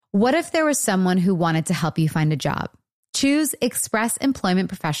What if there was someone who wanted to help you find a job? Choose Express Employment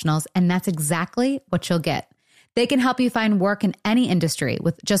Professionals, and that's exactly what you'll get. They can help you find work in any industry.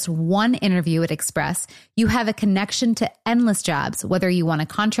 With just one interview at Express, you have a connection to endless jobs, whether you want a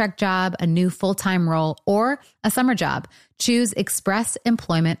contract job, a new full-time role, or a summer job. Choose Express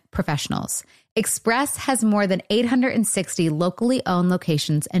Employment Professionals. Express has more than 860 locally owned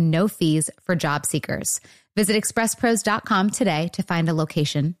locations and no fees for job seekers. Visit expresspros.com today to find a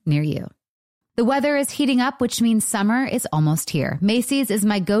location near you. The weather is heating up, which means summer is almost here. Macy's is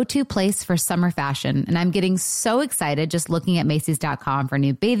my go-to place for summer fashion, and I'm getting so excited just looking at Macy's.com for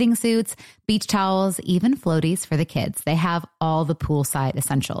new bathing suits, beach towels, even floaties for the kids. They have all the poolside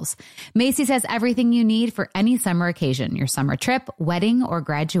essentials. Macy's has everything you need for any summer occasion, your summer trip, wedding, or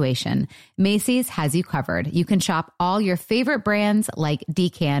graduation. Macy's has you covered. You can shop all your favorite brands like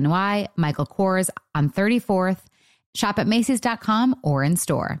DKNY, Michael Kors on 34th. Shop at Macy's.com or in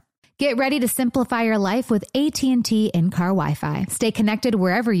store. Get ready to simplify your life with AT&T in-car Wi-Fi. Stay connected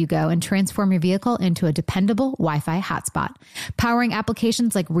wherever you go and transform your vehicle into a dependable Wi-Fi hotspot. Powering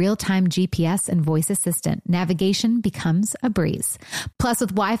applications like real-time GPS and voice assistant, navigation becomes a breeze. Plus,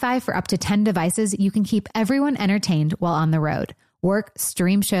 with Wi-Fi for up to 10 devices, you can keep everyone entertained while on the road. Work,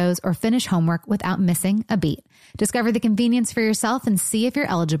 stream shows, or finish homework without missing a beat. Discover the convenience for yourself and see if you're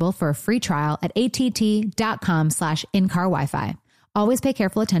eligible for a free trial at att.com/in-car Wi-Fi. Always pay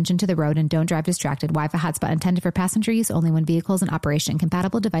careful attention to the road and don't drive distracted. Wi-Fi hotspot intended for passenger use only when vehicles in operation.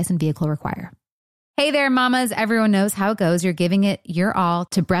 Compatible device and vehicle require. Hey there, mamas. Everyone knows how it goes. You're giving it your all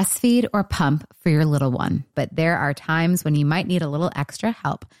to breastfeed or pump for your little one. But there are times when you might need a little extra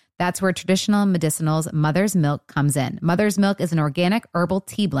help. That's where Traditional Medicinal's Mother's Milk comes in. Mother's Milk is an organic herbal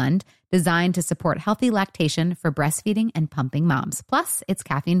tea blend designed to support healthy lactation for breastfeeding and pumping moms. Plus, it's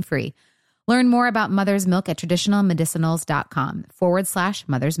caffeine-free. Learn more about Mother's Milk at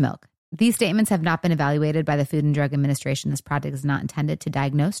traditionalmedicinals.com/Mother's Milk. These statements have not been evaluated by the Food and Drug Administration. This product is not intended to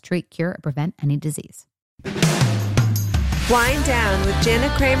diagnose, treat, cure, or prevent any disease. Wind Down with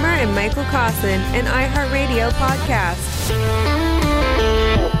Jana Kramer and Michael Cossin, an iHeartRadio podcast.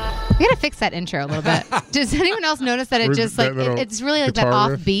 We gotta fix that intro a little bit. Does anyone else notice that it just like it's really like that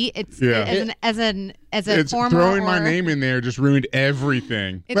offbeat? It's as a it's former throwing my name in there just ruined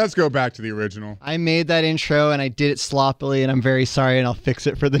everything. Let's go back to the original. I made that intro and I did it sloppily, and I'm very sorry, and I'll fix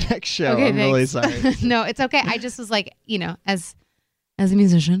it for the next show. Okay, I'm really sorry. No, it's okay. I just was like, as a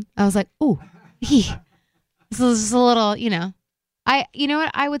musician, I was like, ooh, this is just a little, you know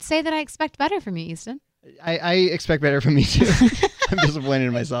what? I would say that I expect better from you, Easton. I expect better from me too. I'm disappointed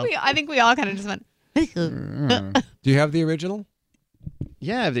in myself. I think we all kind of just went. Do you have the original?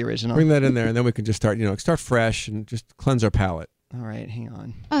 Yeah, I have the original. Bring that in there, and then we can just start fresh and just cleanse our palate. All right, hang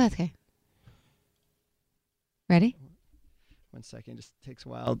on. Oh, that's okay. Ready? 1 second. Just takes a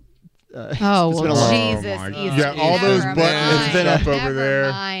while. Jesus. Yeah, all those buttons it's been up over there.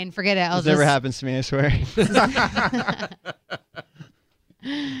 Never mind. Forget it. This never happens to me, I swear.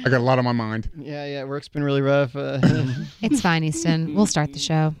 I got a lot on my mind. Yeah, work's been really rough. It's fine, Easton. We'll start the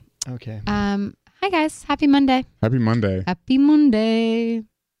show. Okay. Hi, guys. Happy Monday. Happy Monday. Happy Monday.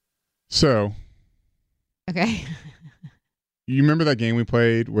 So. Okay. You remember that game we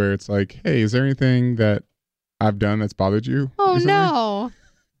played where it's like, hey, is there anything that I've done that's bothered you? Oh, no.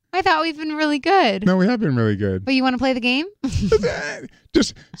 I thought we've been really good. No, we have been really good. But you want to play the game?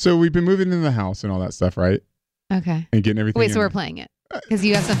 So we've been moving into the house and all that stuff, right? Okay. And getting everything. Wait, so we're playing it. Because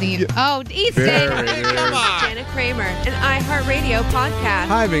you have something. Oh, Easton. Come on. Jana Kramer, an iHeartRadio podcast.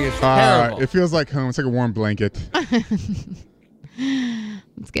 Timing is terrible. It feels like home. It's like a warm blanket.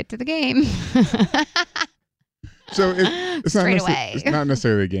 Let's get to the game. So it's not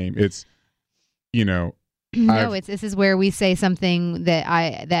necessarily a game. It's, No, this is where we say something that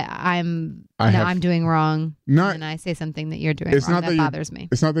I'm doing wrong, and I say something that you're doing wrong. That bothers me.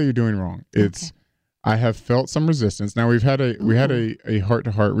 It's not that you're doing wrong. It's okay. I have felt some resistance. Now we had a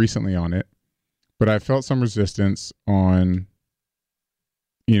heart-to-heart recently on it, but I felt some resistance on,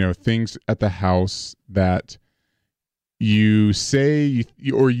 things at the house that you say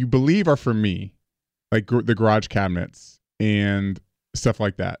or you believe are for me, like the garage cabinets and stuff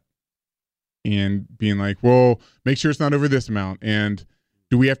like that, and being like, well, make sure it's not over this amount, and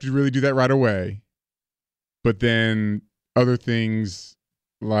do we have to really do that right away? But then other things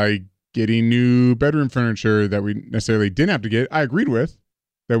like getting new bedroom furniture that we necessarily didn't have to get. I agreed with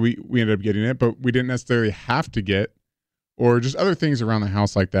that we ended up getting it, but we didn't necessarily have to get, or just other things around the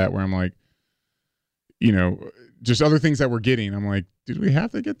house like that where I'm like, just other things that we're getting. I'm like, did we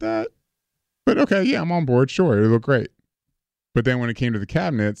have to get that? But okay, yeah, I'm on board. Sure, it'll look great. But then when it came to the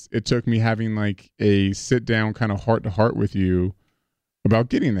cabinets, it took me having like a sit down kind of heart to heart with you about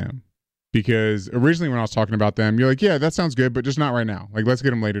getting them. Because originally when I was talking about them, you're like, yeah, that sounds good, but just not right now. Like, let's get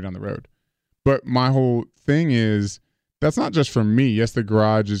them later down the road. But my whole thing is, that's not just for me. Yes, the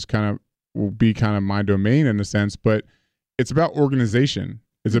garage will be kind of my domain in a sense, but it's about organization.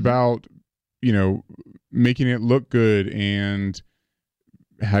 It's about, making it look good and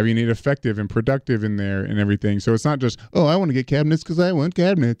having it effective and productive in there and everything. So it's not just, oh, I want to get cabinets because I want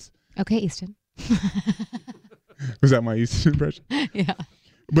cabinets. Okay, Easton. Was that my Easton impression? Yeah.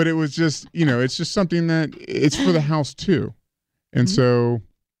 But it was just, it's just something that it's for the house too. And so.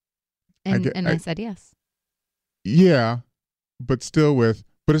 I said yes. Yeah, but it's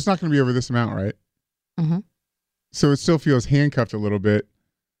not going to be over this amount, right? Mm-hmm. So it still feels handcuffed a little bit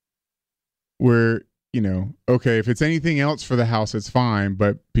where, okay, if it's anything else for the house, it's fine.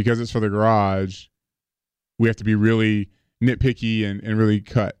 But because it's for the garage, we have to be really nitpicky and really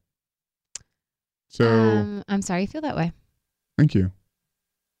cut. So. I'm sorry you feel that way. Thank you.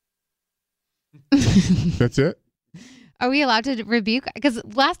 That's it? Are we allowed to rebuke? Because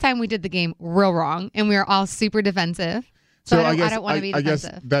last time we did the game real wrong, and we were all super defensive. So I don't want to be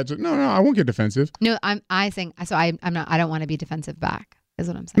defensive. No, I won't get defensive. No, I'm saying so. I'm not. I don't want to be defensive back. Is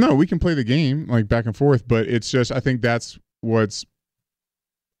what I'm saying. No, we can play the game like back and forth, but it's just I think that's what's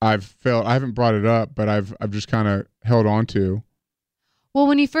I've felt. I haven't brought it up, but I've just kind of held on to. Well,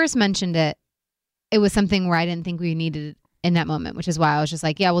 when you first mentioned it, it was something where I didn't think we needed it in that moment, which is why I was just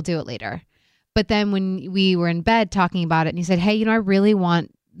like, yeah, we'll do it later. But then when we were in bed talking about it and you said, hey, I really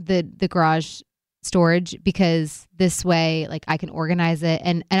want the garage storage because this way, like, I can organize it.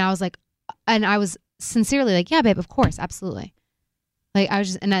 And I was like, and I was sincerely like, yeah, babe, of course. Absolutely. Like I was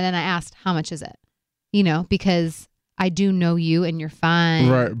just, and then I asked, how much is it? Because I do know you and you're fine.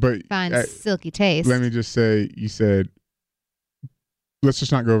 Right. But silky taste. Let me just say, you said, let's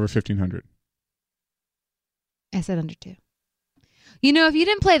just not go over 1,500. I said under 2. If you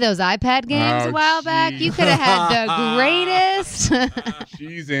didn't play those iPad games a while back, you could have had the greatest.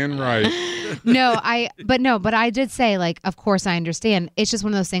 She's in right. But I did say, like, of course I understand. It's just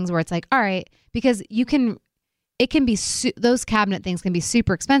one of those things where it's like, all right, because those cabinet things can be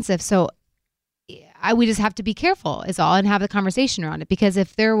super expensive. So we just have to be careful is all and have the conversation around it. Because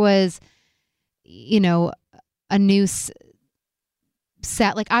if there was, a new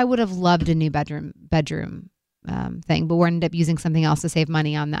set, like I would have loved a new bedroom thing, but we're ended up using something else to save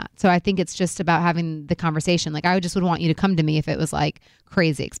money on that. So I think it's just about having the conversation. Like I would want you to come to me if it was like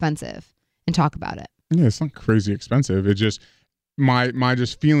crazy expensive and talk about it. Yeah, it's not crazy expensive. It just my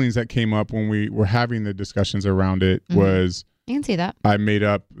just feelings that came up when we were having the discussions around it was you can see that I made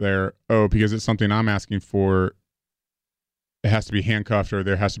up there. Because it's something I'm asking for. It has to be handcuffed, or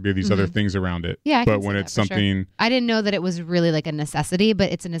there has to be these other things around it. Yeah, but when it's something, I didn't know that it was really like a necessity,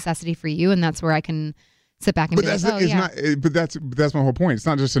 but it's a necessity for you, and that's where I can sit back and be like, but that's my whole point. It's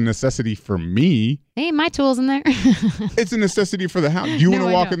not just a necessity for me. Hey, my tools in there. It's a necessity for the house. Do you want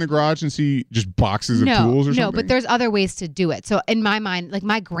to walk in the garage and see just boxes of tools or something? No, but there's other ways to do it. So in my mind, like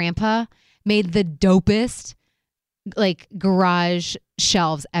my grandpa made the dopest like garage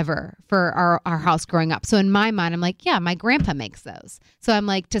shelves ever for our house growing up. So in my mind, I'm like, yeah, my grandpa makes those. So I'm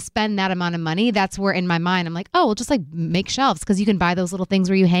like, to spend that amount of money, that's where in my mind, I'm like, oh, we'll just like make shelves because you can buy those little things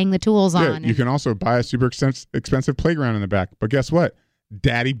where you hang the tools on. You can also buy a super expensive playground in the back. But guess what?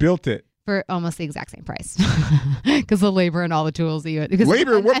 Daddy built it. For almost the exact same price. Because the labor and all the tools that you had.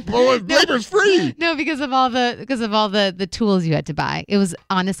 Labor's free. No, because of all the tools you had to buy. It was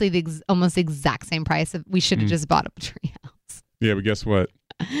honestly almost the exact same price. We should have just bought a tree house. Yeah, but guess what?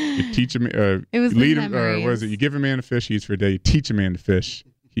 You teach him. It was lead him. What is it? You give a man a fish, he eats for a day. You teach a man to fish,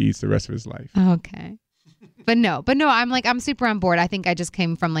 he eats the rest of his life. Okay. But no, I'm super on board. I think I just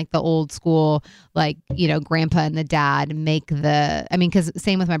came from like the old school, like, grandpa and the dad make because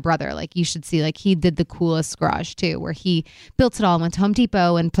same with my brother, like you should see, like he did the coolest garage too, where he built it all and went to Home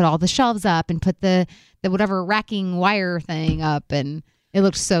Depot and put all the shelves up and put the whatever racking wire thing up. And it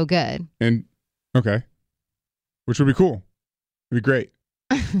looked so good. And okay. Which would be cool. It'd be great.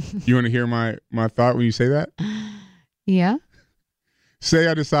 You want to hear my thought when you say that? Yeah. Say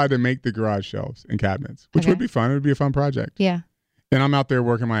I decide to make the garage shelves and cabinets, which would be fun. It would be a fun project. Yeah. And I'm out there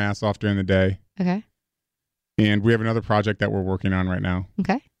working my ass off during the day. Okay. And we have another project that we're working on right now.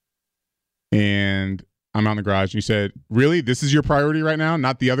 Okay. And I'm out in the garage. And you said, really? This is your priority right now?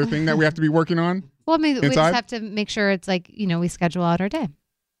 Not the other thing that we have to be working on? Well, maybe we just have to make sure it's like, we schedule out our day.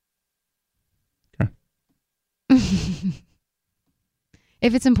 Okay.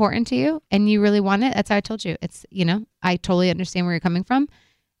 If it's important to you and you really want it, that's how I told you. It's, I totally understand where you're coming from.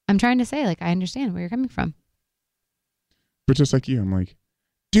 I'm trying to say, like, I understand where you're coming from. But just like you, I'm like,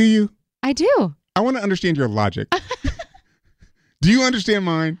 do you? I do. I want to understand your logic. Do you understand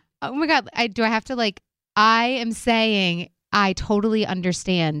mine? Oh my God. Do I have to I am saying I totally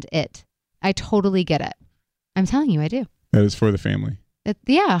understand it. I totally get it. I'm telling you, I do. That is for the family.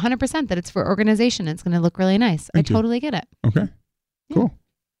 Yeah, 100% that it's for organization. It's going to look really nice. Thank you. Totally get it. Okay. Yeah. Cool.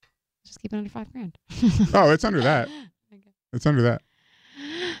 Just keep it under $5,000. Oh, it's under that. Okay. It's under that.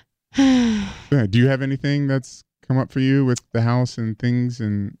 Yeah. Do you have anything that's come up for you with the house and things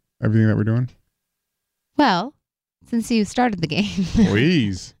and everything that we're doing? Well, since you started the game.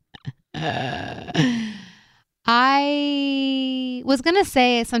 Please. I was going to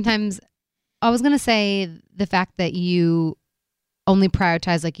say the fact that you only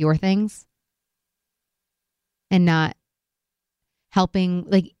prioritize your things and not helping.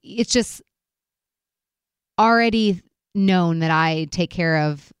 It's just already known that I take care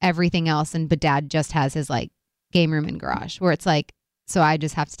of everything else, but Dad just has his game room and garage where it's so I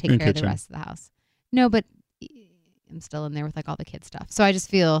just have to take care of the rest of the house. No, but I'm still in there with all the kid stuff. So I just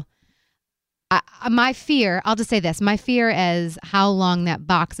feel my fear, I'll just say this, my fear is how long that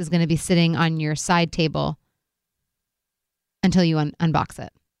box is going to be sitting on your side table until you unbox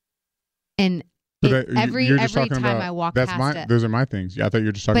it. And every time I walk past it. Those are my things. Yeah, I thought you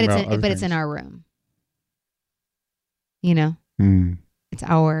were just talking about other things. It's in our room. It's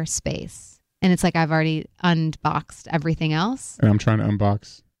our space. And it's I've already unboxed everything else. And I'm trying to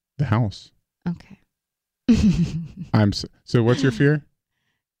unbox the house. Okay. So what's your fear?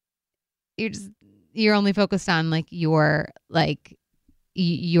 You're only focused on your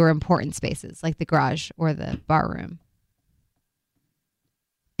important spaces, like the garage or the bar room.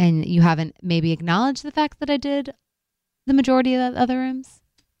 And you haven't maybe acknowledged the fact that I did the majority of the other rooms.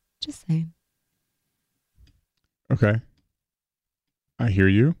 Just saying. Okay. I hear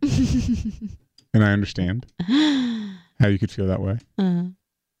you. And I understand how you could feel that way. Uh-huh.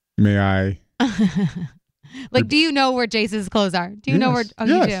 May I? Do you know where Jace's clothes are? Do you know where? Oh,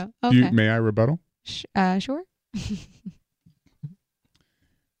 yes. You do? Okay. May I rebuttal? Sure.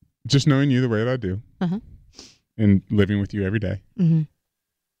 Just knowing you the way that I do, and living with you every day. Mm-hmm.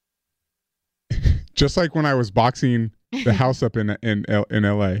 Just like when I was boxing the house up in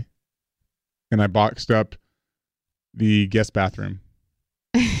LA, and I boxed up the guest bathroom,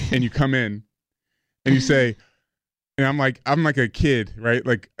 and you come in, and you say, and I'm like a kid, right?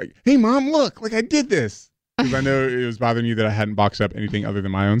 Hey Mom, look, I did this. Because I know it was bothering you that I hadn't boxed up anything other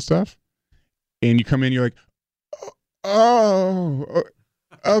than my own stuff. And you come in, you're like, oh,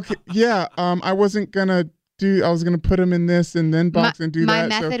 okay, yeah. I was gonna put them in this and then box and do my that.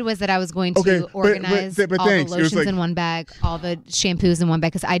 My method was that I was going to organize all the lotions in one bag, all the shampoos in one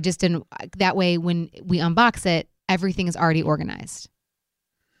bag, because I just didn't. That way, when we unbox it, everything is already organized.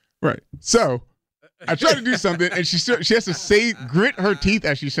 Right. So I try to do something, and she has to grit her teeth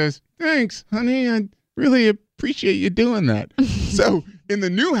as she says, "Thanks, honey. I really appreciate you doing that." So in the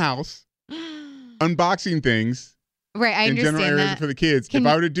new house, unboxing things, right? I in understand general areas that for the kids. If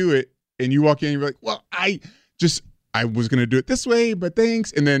I were to do it, and you walk in, you're like, "Well, I was going to do it this way, but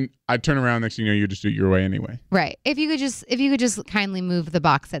thanks," and then I turn around, next thing you know, you just do it your way anyway. Right. If you could just kindly move the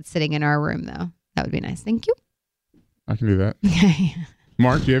box that's sitting in our room, though, that would be nice. Thank you. I can do that.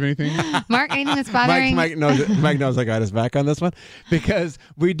 Mark, do you have anything? Mark, anything that's bothering? Mike knows I got his back on this one, because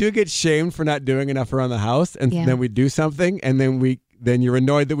we do get shamed for not doing enough around the house, and then we do something, and then you're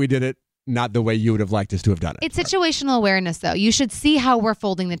annoyed that we did it not the way you would have liked us to have done it. It's situational awareness, though. You should see how we're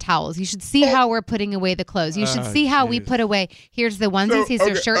folding the towels. You should see how we're putting away the clothes. You should see how we put away. Here's the onesies. Here's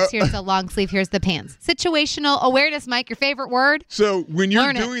the shirts. Here's the long sleeve. Here's the pants. Situational awareness, Mike. Your favorite word. So when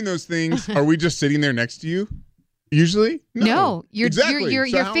you're doing those things, are we just sitting there next to you? Usually? No, you're exactly.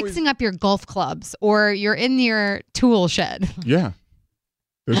 You're fixing up your golf clubs, or you're in your tool shed. Yeah.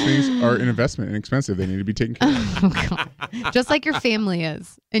 Those things are an investment and expensive. They need to be taken care of. Oh, God. Just like your family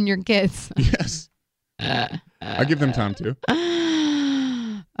is and your kids. Yes. I give them time too.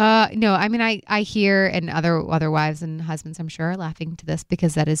 No, I mean, I hear, and other wives and husbands, I'm sure, are laughing to this,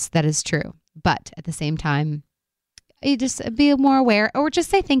 because that is true. But at the same time, you just be more aware, or just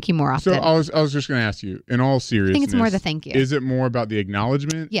say thank you more often. So I was just going to ask you, in all seriousness, I think it's more the thank you. Is it more about the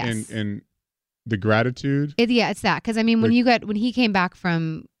acknowledgement? Yes. And the gratitude? It's that. Because I mean, when he came back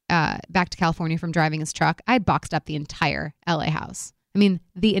from back to California from driving his truck, I boxed up the entire LA house. I mean,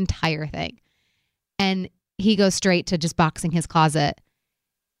 the entire thing. And he goes straight to just boxing his closet.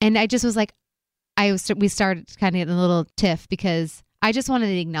 And I just was like, we started kind of in a little tiff, because I just wanted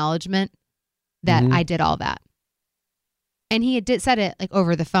the acknowledgement that I did all that. And he said it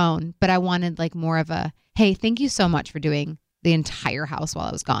over the phone, but I wanted more of a, hey, thank you so much for doing the entire house while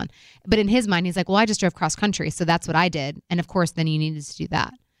I was gone. But in his mind, he's like, well, I just drove cross country, so that's what I did. And of course, then you needed to do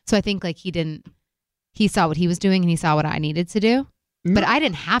that. So I think he saw what he was doing, and he saw what I needed to do. But I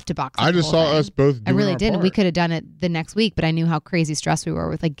didn't have to box. I just saw us both doing I really our didn't. part. We could have done it the next week, but I knew how crazy stressed we were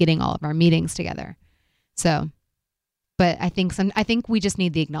with like getting all of our meetings together. So, but I think we just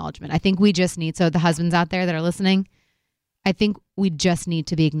need the acknowledgement. I think we just need, so the husbands out there that are listening, I think we just need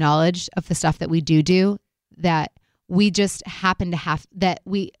to be acknowledged of the stuff that we do that we just happen to have, that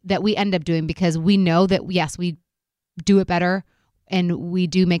we end up doing, because we know that, yes, we do it better and we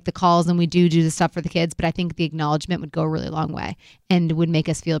do make the calls and we do the stuff for the kids. But I think the acknowledgement would go a really long way and would make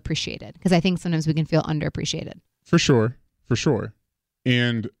us feel appreciated, because I think sometimes we can feel underappreciated. For sure.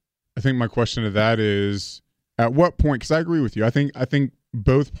 And I think my question to that is, at what point, because I agree with you, I think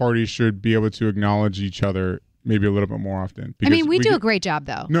both parties should be able to acknowledge each other maybe a little bit more often. I mean, we do a great job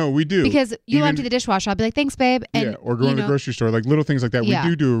though. No, we do. Because you'll empty the dishwasher, I'll be like, thanks, babe. And, or go to the grocery store, like little things like that. Yeah.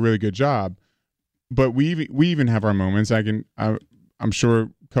 We do a really good job. But we even have our moments. I'm sure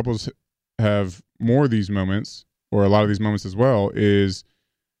couples have more of these moments, or a lot of these moments as well, is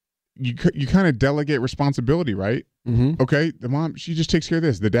you kind of delegate responsibility, right? Mm-hmm. Okay, the mom, she just takes care of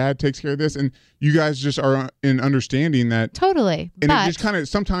this. The dad takes care of this. And you guys just are in understanding that. Totally. And but it just kind of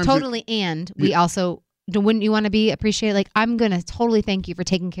sometimes. Totally. And we also, wouldn't you want to be appreciated? Like, I'm going to totally thank you for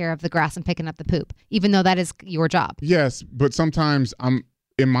taking care of the grass and picking up the poop, even though that is your job. Yes, but sometimes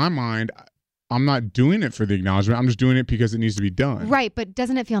in my mind, I'm not doing it for the acknowledgement. I'm just doing it because it needs to be done. Right. But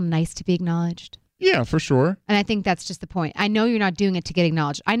doesn't it feel nice to be acknowledged? Yeah, for sure. And I think that's just the point. I know you're not doing it to get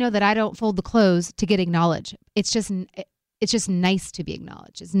acknowledged. I know that I don't fold the clothes to get acknowledged. It's just nice to be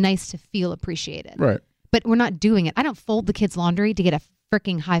acknowledged. It's nice to feel appreciated. Right. But we're not doing it. I don't fold the kids' laundry to get a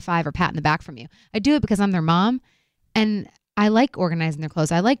freaking high five or pat in the back from you. I do it because I'm their mom and I like organizing their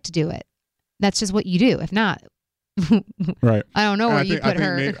clothes. I like to do it. That's just what you do. If not, right. I don't know where you put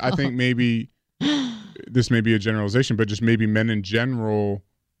her. I think maybe this may be a generalization, but just maybe men in general,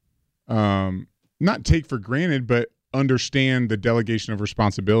 not take for granted, but understand the delegation of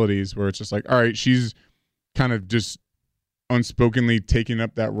responsibilities, where it's just like, all right, she's kind of just unspokenly taking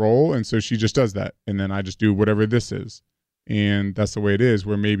up that role, and so she just does that, and then I just do whatever this is, and that's the way it is,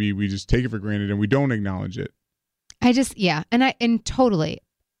 where maybe we just take it for granted and we don't acknowledge it. And totally.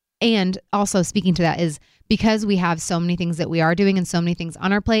 And also speaking to that is because we have so many things that we are doing and so many things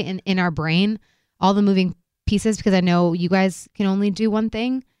on our plate and in our brain, all the moving pieces, because I know you guys can only do one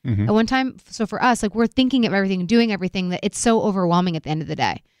thing at one time. So for us, like, we're thinking of everything, doing everything, that it's so overwhelming at the end of the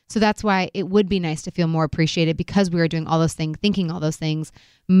day. So that's why it would be nice to feel more appreciated, because we are doing all those things, thinking all those things,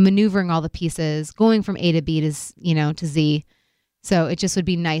 maneuvering all the pieces, going from A to B to Z. So it just would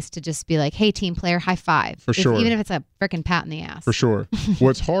be nice to just be like, hey, team player, high five. For sure. Even if it's a freaking pat in the ass. For sure.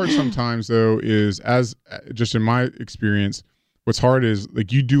 What's hard sometimes, though, is, as just in my experience, what's hard is,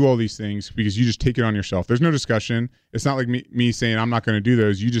 like, you do all these things because you just take it on yourself. There's no discussion. It's not like me saying I'm not going to do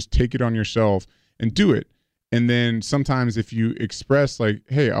those. You just take it on yourself and do it. And then sometimes if you express like,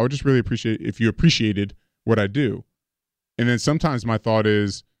 hey, I would just really appreciate if you appreciated what I do. And then sometimes my thought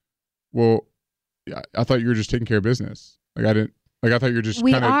is, well, I thought you were just taking care of business. I thought you were just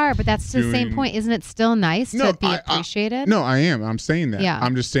We are, but that's the doing... same point. Isn't it still nice to be appreciated? No, I am. I'm saying that. Yeah.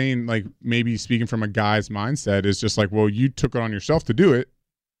 I'm just saying, like, maybe speaking from a guy's mindset is just like, well, you took it on yourself to do it,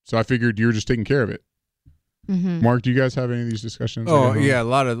 so I figured you were just taking care of it. Mm-hmm. Mark, do you guys have any of these discussions? Oh yeah, a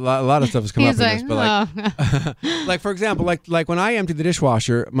lot of stuff has come up in this, but oh. like for example, like when I empty the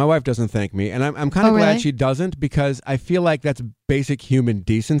dishwasher, my wife doesn't thank me, and I'm kind of glad really? she doesn't, because I feel like that's basic human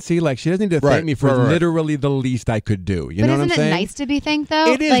decency. Like, she doesn't need to thank me for literally the least I could do. You know what I'm saying? Isn't it nice to be thanked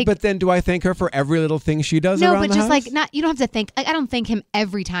though? It is, like, but then do I thank her for every little thing she does? No, around but the just house? like, not, you don't have to thank. Like, I don't thank him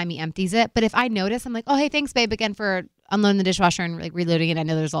every time he empties it, but if I notice, I'm like, oh hey, thanks babe again for unloading the dishwasher and like reloading it. I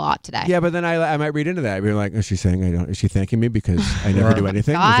know there's a lot today. Yeah, but then I might read into that. I'd be like, is she saying is she thanking me because I never do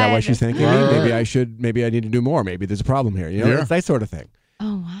anything? God. Is that why she's thanking me? Maybe I need to do more. Maybe there's a problem here. You know, it's that sort of thing.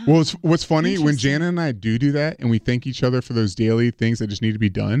 Oh wow. Well, what's funny, when Jana and I do that, and we thank each other for those daily things that just need to be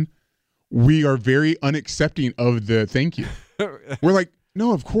done, we are very unaccepting of the thank you. We're like,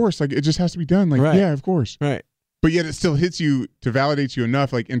 no, of course, like, it just has to be done. Like, yeah, of course. Right. But yet it still hits you to validate you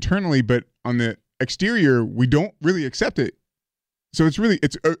enough, like, internally, but on the exterior, we don't really accept it. So it's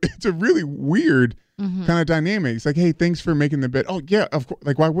a really weird kind of dynamic. It's like, hey, thanks for making the bed. Oh yeah, of course.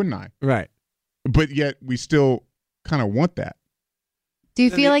 Like, why wouldn't I? Right. But yet we still kind of want that. Do you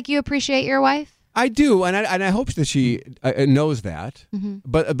feel like you appreciate your wife? I do, and I hope that she knows that. Mm-hmm.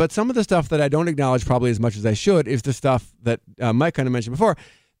 But some of the stuff that I don't acknowledge probably as much as I should is the stuff that Mike kind of mentioned before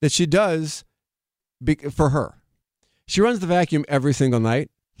that she does for her. She runs the vacuum every single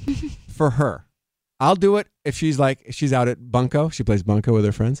night for her. I'll do it if she's out at Bunko. She plays Bunko with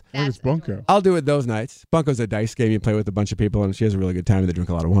her friends. What is Bunko? I'll do it those nights. Bunko's a dice game you play with a bunch of people, and she has a really good time, and they drink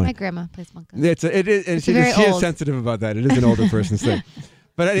a lot of wine. My grandma plays Bunko. It is, and she is sensitive about that. It is an older person's thing.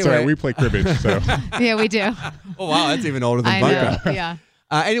 But anyway, sorry, we play cribbage. So yeah, we do. Oh wow, that's even older than Bunko. Yeah.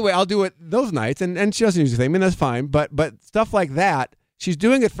 Anyway, I'll do it those nights, and she doesn't use the thing. I mean, that's fine. But stuff like that, she's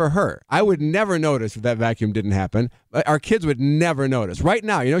doing it for her. I would never notice if that vacuum didn't happen. Our kids would never notice. Right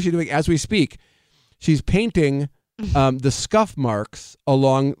now, she's doing as we speak. She's painting the scuff marks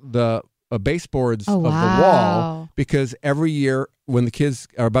along the baseboards of the wall because every year when the kids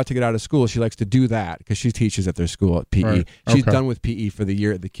are about to get out of school, she likes to do that because she teaches at their school at PE. Right. She's done with PE for the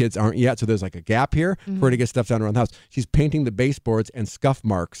year. The kids aren't yet, so there's like a gap here for her to get stuff done around the house. She's painting the baseboards and scuff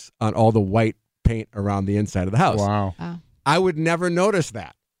marks on all the white paint around the inside of the house. Wow. I would never notice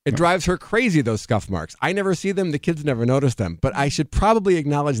that. It drives her crazy, those scuff marks. I never see them. The kids never notice them. But I should probably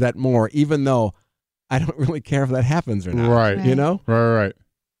acknowledge that more, even though I don't really care if that happens or not. Right. Right.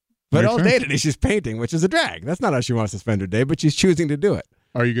 But all day today she's painting, which is a drag. That's not how she wants to spend her day, but she's choosing to do it.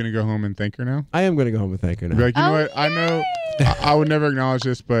 Are you going to go home and thank her now? I am going to go home and thank her now. Be like, you know what? I know I would never acknowledge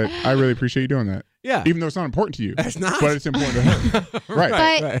this, but I really appreciate you doing that. Yeah. Even though it's not important to you. It's not. But it's important to her.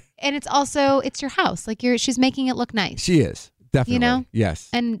 Right. And it's your house. Like she's making it look nice. She is. Definitely. Yes.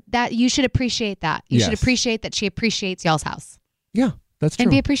 And that you should appreciate that. You should appreciate that she appreciates y'all's house. Yeah. That's true.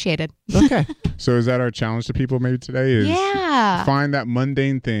 And be appreciated. Okay. So is that our challenge to people maybe today is find that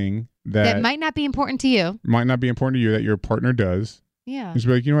mundane thing that might not be important to you. Might not be important to you that your partner does. Yeah. Just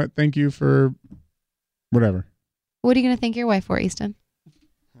be like, you know what? Thank you for whatever. What are you going to thank your wife for, Easton?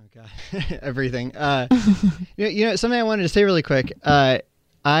 Oh, God. Everything. Something I wanted to say really quick.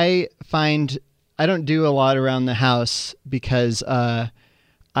 I find I don't do a lot around the house because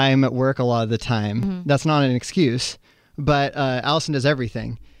I'm at work a lot of the time. Mm-hmm. That's not an excuse. But Allison does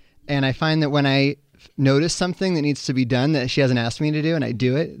everything. And I find that when I notice something that needs to be done that she hasn't asked me to do and I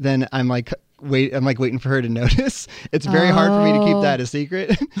do it, then I'm waiting for her to notice. It's very hard for me to keep that a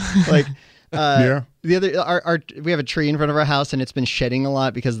secret. The other we have a tree in front of our house and it's been shedding a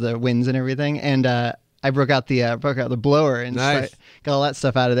lot because of the winds and everything. And I broke out the blower and got all that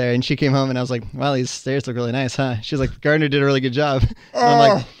stuff out of there. And she came home and I was like, wow, these stairs look really nice, huh? She's like, Gardner did a really good job. And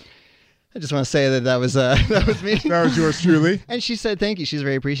I'm like, I just want to say that was me. That was yours truly. And she said thank you. She's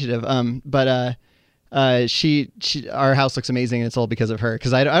very appreciative. But our house looks amazing, and it's all because of her.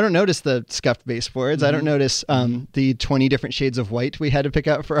 Because I don't notice the scuffed baseboards. Mm-hmm. I don't notice the 20 different shades of white we had to pick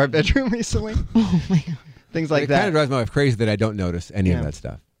out for our bedroom recently. Oh my God. Things like that. It kind of drives my wife crazy that I don't notice any of that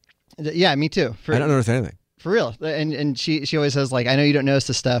stuff. Yeah, me too. I don't notice anything. For real. And she always says like, I know you don't notice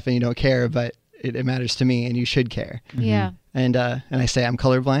the stuff and you don't care, but it matters to me, and you should care. Mm-hmm. Yeah. And I say I'm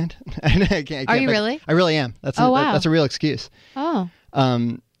colorblind. I can't, Are you really? I really am. That's a real excuse. Oh.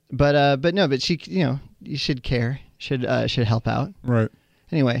 But she, you should care. Should help out. Right.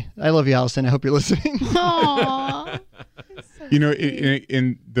 Anyway, I love you, Allison. I hope you're listening. Aww. So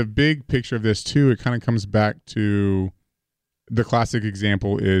in the big picture of this too, it kind of comes back to the classic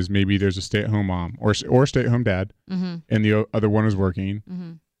example is maybe there's a stay-at-home mom or a stay-at-home dad, mm-hmm. and the other one is working,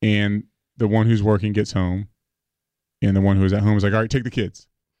 mm-hmm. and the one who's working gets home, and the one who is at home is like, all right, take the kids.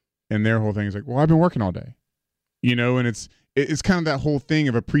 And their whole thing is like, well, I've been working all day. And it's kind of that whole thing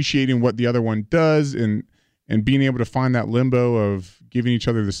of appreciating what the other one does and being able to find that limbo of giving each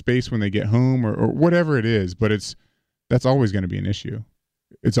other the space when they get home or whatever it is. But that's always going to be an issue.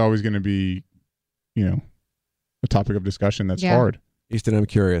 It's always going to be, a topic of discussion that's hard. Easton, I'm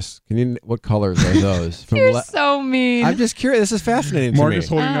curious. What colors are those? You're so mean. I'm just curious. This is fascinating to me. Mark is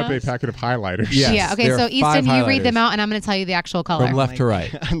holding up a packet of highlighters. Yes, yeah. Okay. So Easton, you read them out, and I'm going to tell you the actual color. From left to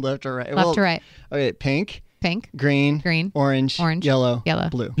right. Left to right. Left to right. Okay. Pink, green, orange, yellow,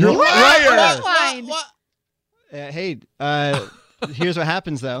 blue. You're a liar. What? Hey, here's what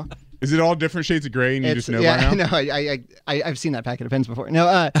happens though. Is it all different shades of gray and you just know by now? No, I've seen that packet of pens before.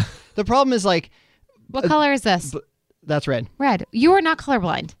 No, the problem is like. What color is this? That's red. Red. You are not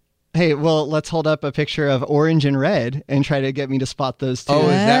colorblind. Hey, well, let's hold up a picture of orange and red and try to get me to spot those two. Oh, is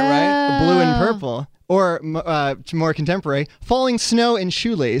that right? Blue and purple. Or, more contemporary, falling snow and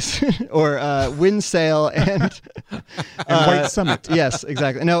shoelace. Or wind sail and White Summit. Yes,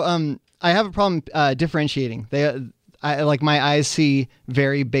 exactly. No, I have a problem differentiating. My eyes see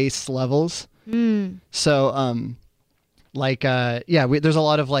very base levels. Mm. So, there's a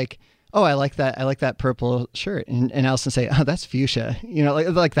lot of like, oh, I like that purple shirt, and Allison say, oh, that's fuchsia,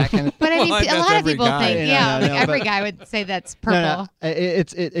 like that kind of. But I mean, a lot of people guy. think, every guy would say that's purple. No,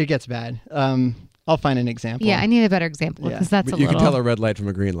 it gets bad. I'll find an example. Yeah, I need a better example because that's you can tell a red light from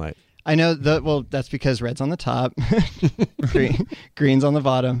a green light. I know that's because red's on the top, green's on the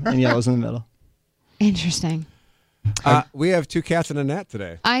bottom, and yellow's in the middle. Interesting. We have 2 cats and a Nat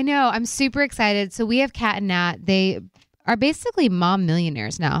today. I know. I'm super excited. So we have Cat and Nat. They are basically mom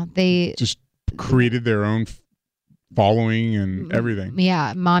millionaires now. They just created their own following and everything.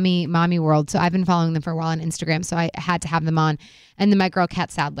 Yeah, mommy world. So I've been following them for a while on Instagram, so I had to have them on. And then my girl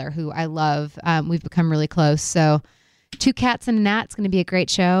Catt Sadler, who I love. We've become really close. So 2 cats and a Nat. It's going to be a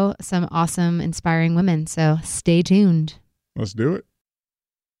great show. Some awesome, inspiring women. So stay tuned. Let's do it.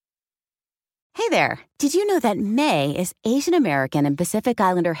 Hey there. Did you know that May is Asian American and Pacific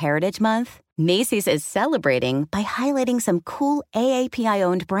Islander Heritage Month? Macy's is celebrating by highlighting some cool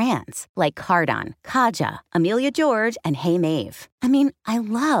AAPI-owned brands like Cardon, Kaja, Amelia George, and Hey Mave. I mean, I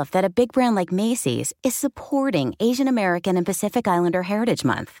love that a big brand like Macy's is supporting Asian American and Pacific Islander Heritage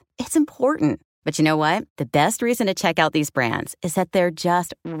Month. It's important. But you know what? The best reason to check out these brands is that they're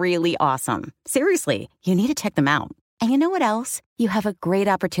just really awesome. Seriously, you need to check them out. And you know what else? You have a great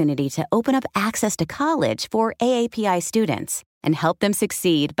opportunity to open up access to college for AAPI students and help them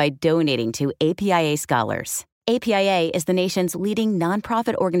succeed by donating to APIA Scholars. APIA is the nation's leading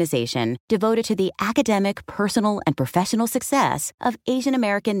nonprofit organization devoted to the academic, personal, and professional success of Asian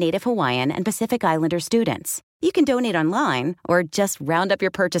American, Native Hawaiian, and Pacific Islander students. You can donate online or just round up your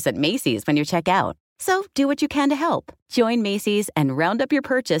purchase at Macy's when you check out. So do what you can to help. Join Macy's and round up your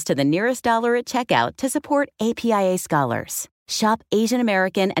purchase to the nearest dollar at checkout to support APIA Scholars. Shop Asian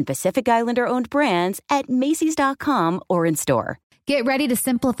American and Pacific Islander-owned brands at Macys.com or in store. Get ready to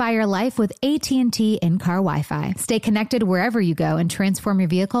simplify your life with AT&T in-car Wi-Fi. Stay connected wherever you go and transform your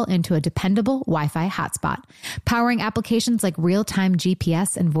vehicle into a dependable Wi-Fi hotspot. Powering applications like real-time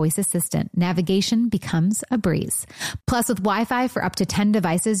GPS and voice assistant, navigation becomes a breeze. Plus, with Wi-Fi for up to 10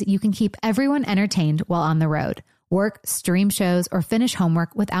 devices, you can keep everyone entertained while on the road. Work, stream shows, or finish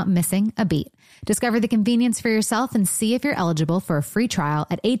homework without missing a beat. Discover the convenience for yourself and see if you're eligible for a free trial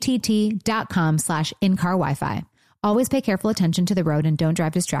at att.com/in-car Wi-Fi. Always pay careful attention to the road and don't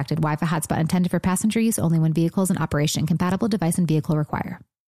drive distracted. Wi-Fi hotspot intended for passenger use only when vehicles in operation. Compatible device and vehicle require.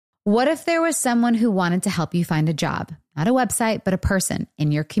 What if there was someone who wanted to help you find a job? Not a website, but a person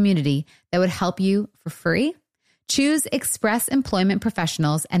in your community that would help you for free? Choose Express Employment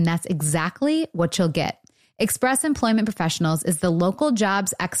Professionals, and that's exactly what you'll get. Express Employment Professionals is the local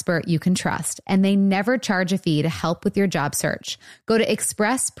jobs expert you can trust, and they never charge a fee to help with your job search. Go to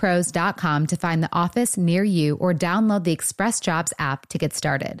expresspros.com to find the office near you or download the Express Jobs app to get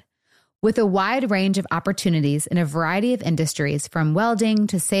started. With a wide range of opportunities in a variety of industries, from welding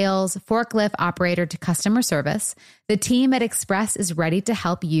to sales, forklift operator to customer service, the team at Express is ready to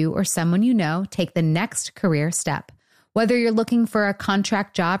help you or someone you know take the next career step. Whether you're looking for a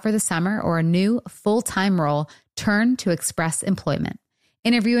contract job for the summer or a new full-time role, turn to Express Employment.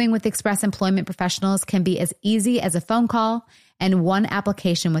 Interviewing with Express Employment Professionals can be as easy as a phone call, and one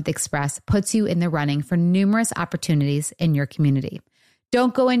application with Express puts you in the running for numerous opportunities in your community.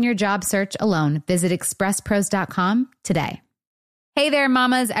 Don't go in your job search alone. Visit expresspros.com today. Hey there,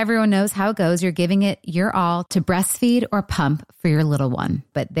 mamas. Everyone knows how it goes. You're giving it your all to breastfeed or pump for your little one.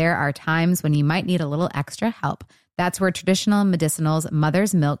 But there are times when you might need a little extra help. That's where Traditional Medicinals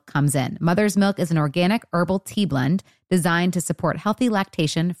Mother's Milk comes in. Mother's Milk is an organic herbal tea blend designed to support healthy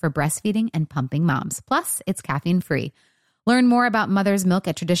lactation for breastfeeding and pumping moms. Plus, it's caffeine-free. Learn more about Mother's Milk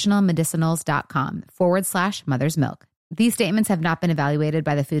at traditionalmedicinals.com/Mother's Milk. These statements have not been evaluated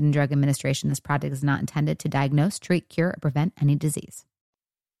by the Food and Drug Administration. This product is not intended to diagnose, treat, cure, or prevent any disease.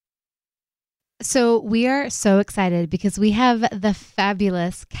 So we are so excited because we have the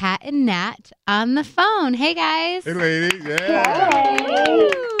fabulous Cat and Nat on the phone. Hey, guys. Hey, ladies. Yeah. Hey.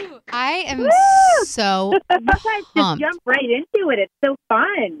 I am so You guys just pumped. jump right into it. It's so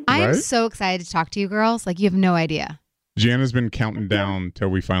fun. I am Right? so excited to talk to you girls. Like, you have no idea. Jana's been counting down till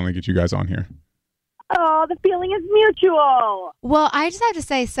we finally get you guys on here. Oh, the feeling is mutual. Well, I just have to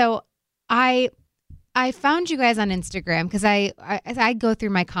say, so I found you guys on Instagram because I go through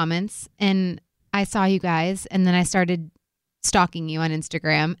my comments and I saw you guys, and then I started stalking you on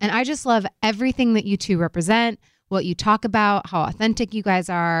Instagram, and I just love everything that you two represent, what you talk about, how authentic you guys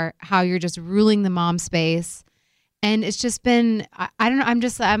are, how you're just ruling the mom space, and it's just been I don't know,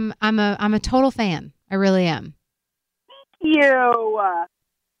 I'm a total fan. I really am. You.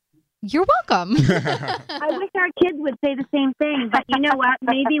 You're welcome. I wish our kids would say the same thing, but you know what?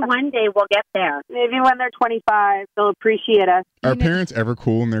 Maybe one day we'll get there. Maybe when they're 25, they'll appreciate us. Are parents ever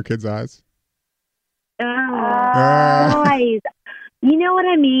cool in their kids' eyes? Guys, you know what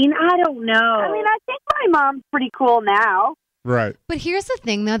I mean? I don't know. I mean, I think my mom's pretty cool now. Right. But here's the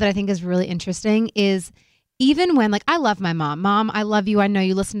thing, though, that I think is really interesting is even when, like, I love my mom. Mom, I love you. I know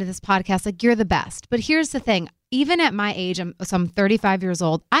you listen to this podcast. Like, you're the best. But here's the thing. even at my age, I'm 35 years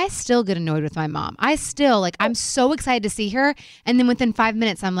old, I still get annoyed with my mom. I still, like, I'm so excited to see her. And then within 5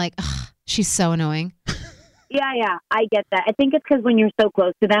 minutes, I'm like, ugh, she's so annoying. Yeah, I get that. I think it's because when you're so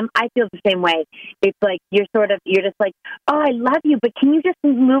close to them, I feel the same way. It's like you're just like, oh, I love you, but can you just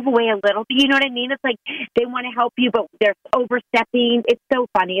move away a little? You know what I mean? It's like they want to help you, but they're overstepping. It's so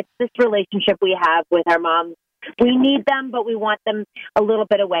funny. It's this relationship we have with our moms. We need them, but we want them a little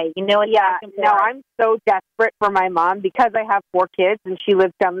bit away. You know? Yeah. No, I'm so desperate for my mom because I have 4 kids and she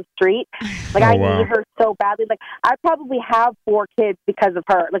lives down the street. Like, I need her so badly. Like, I probably have 4 kids because of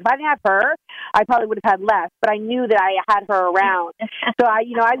her. Like, if I didn't have her, I probably would have had less. But I knew that I had her around, so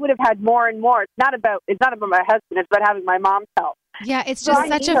I would have had more and more. It's not about my husband. It's about having my mom's help. Yeah, it's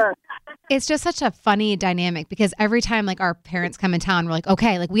just such a funny dynamic because every time like our parents come in town, we're like,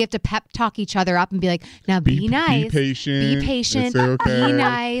 okay, like we have to pep talk each other up and be like, now be nice, be patient, okay. be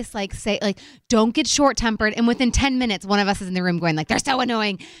nice, like say like don't get short tempered. And within 10 minutes, one of us is in the room going like, they're so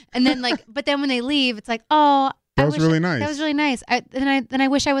annoying. And then like, but then when they leave, it's like, oh, that was really nice. That was really nice. Then I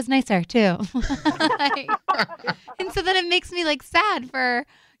wish I was nicer too. And so then it makes me like sad for,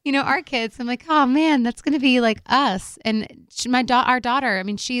 our kids. I'm like, oh man, that's going to be like us. And our daughter, I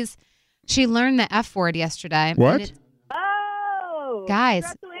mean, she learned the F word yesterday. What? Oh, guys.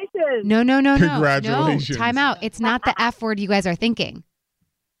 Congratulations. No. Congratulations. No, time out. It's not the F word you guys are thinking.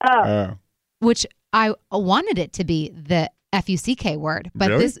 Oh. Which I wanted it to be the F-U-C-K word. But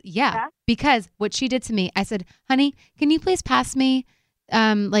really? Because what she did to me, I said, honey, can you please pass me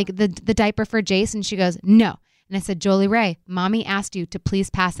like the diaper for Jace? And she goes, no. And I said, Jolie Ray, mommy asked you to please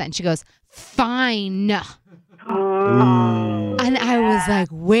pass that. And she goes, fine. And I was like,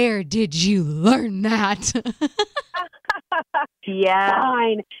 where did you learn that? Yeah.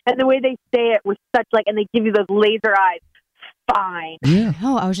 Fine. And the way they say it was such like, and they give you those laser eyes. Fine. Yeah.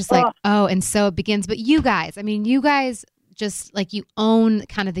 No, I was just like, oh, and so it begins. But you guys just like you own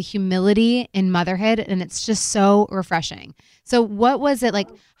kind of the humility in motherhood, and it's just so refreshing. So what was it like?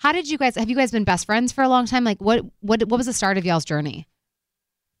 How did have you guys been best friends for a long time? Like what was the start of y'all's journey?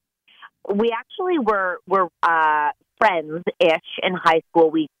 We actually were friends-ish in high school.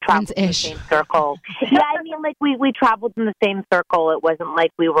 We traveled in the same circle. Yeah, I mean, like we traveled in the same circle. It wasn't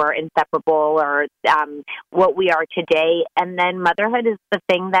like we were inseparable or what we are today. And then motherhood is the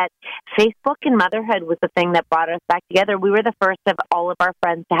thing that Facebook and motherhood was the thing that brought us back together. We were the first of all of our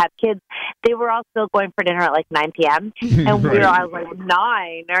friends to have kids. They were all still going for dinner at like 9 p.m. And we were all like,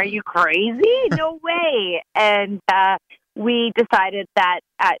 9? Are you crazy? No way. And we decided that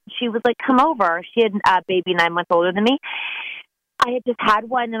she was like, come over. She had a baby 9 months older than me. I had just had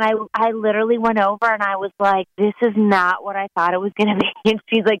one, and I literally went over, and I was like, this is not what I thought it was going to be. And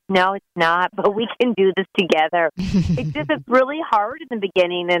she's like, no, it's not, but we can do this together. It's really hard in the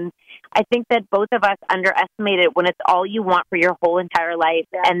beginning, and I think that both of us underestimated when it's all you want for your whole entire life,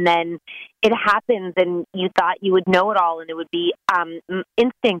 and then it happens, and you thought you would know it all, and it would be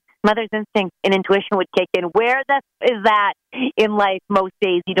instinct, mother's instinct and intuition would kick in. Where is that in life most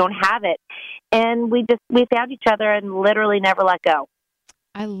days? You don't have it. And we found each other and literally never let go.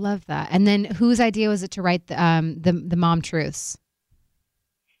 I love that. And then whose idea was it to write the Mom Truths?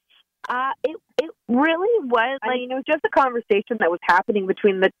 It really was like, it was just a conversation that was happening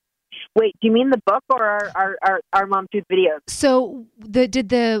between the. Wait, do you mean the book or our Mom Truth videos? So did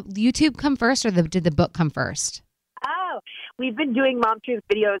the YouTube come first or did the book come first? Oh, we've been doing Mom Truth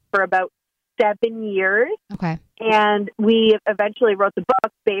videos for about 7 years. Okay. And we eventually wrote the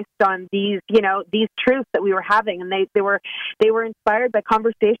book based on these truths that we were having. And they were inspired by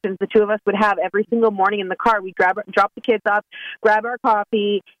conversations the two of us would have every single morning in the car. We'd drop the kids off, grab our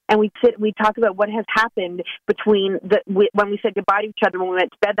coffee, and we'd talk about what has happened between when we said goodbye to each other when we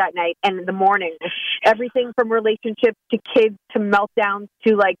went to bed that night and in the morning. Everything from relationships to kids to meltdowns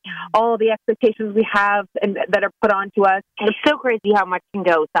to like all the expectations we have and that are put onto us. It's so crazy how much can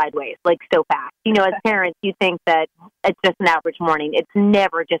go sideways, like so fast. As parents, you think that it's just an average morning. It's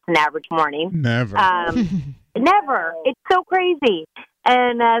never just an average morning. Never. Never. It's so crazy.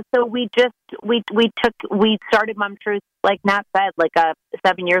 And so we started Mom Truth, like Matt said,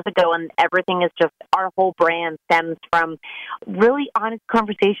 7 years ago, and everything is just, our whole brand stems from really honest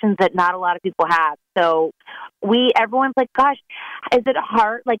conversations that not a lot of people have. So everyone's like, gosh, is it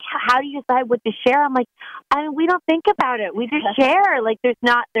hard? Like, how do you decide what to share? I'm like, we don't think about it. We just share. Like, there's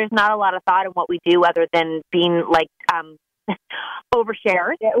not a lot of thought in what we do other than being like,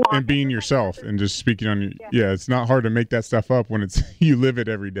 overshare and being yourself and just speaking on your it's not hard to make that stuff up when it's you live it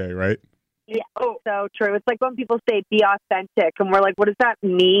every day, right? Yeah, so true. It's like when people say be authentic, and we're like, what does that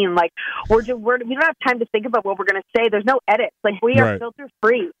we don't have time to think about what we're going to say. There's no edits. Like, we are filter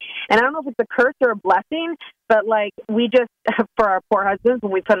free. And I don't know if it's a curse or a blessing, but like, we just, for our poor husbands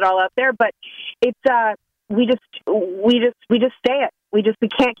when we put it all out there, but it's, we just say it. We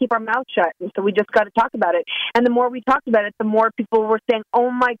can't keep our mouth shut. And so we just got to talk about it. And the more we talked about it, the more people were saying, oh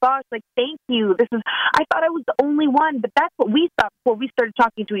my gosh, like, thank you. I thought I was the only one, but that's what we thought before we started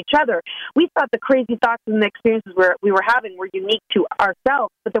talking to each other. We thought the crazy thoughts and the experiences we were having were unique to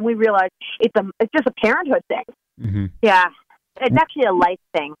ourselves. But then we realized it's just a parenthood thing. Mm-hmm. Yeah. It's actually a life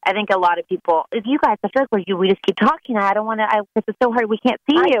thing. I think a lot of people, if you guys, I feel like we just keep talking. I don't want to, because it's so hard. We can't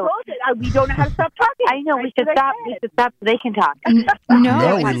see you. We don't know how to stop talking. I know. We should stop. We should stop so they can talk.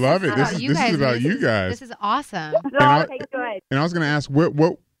 No, we love it. This is about you guys. This is awesome. Okay, good. And I was going to ask, what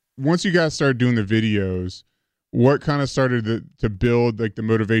once you guys started doing the videos, what kind of started to build like the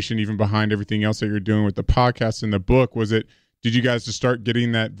motivation even behind everything else that you're doing with the podcast and the book? Did you guys just start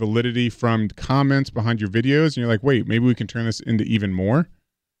getting that validity from comments behind your videos? And you're like, wait, maybe we can turn this into even more?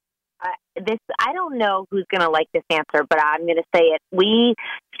 I don't know who's going to like this answer, but I'm going to say it. We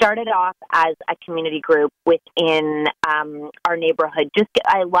started off as a community group within our neighborhood.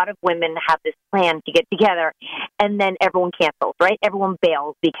 A lot of women have this plan to get together, and then everyone cancels, right? Everyone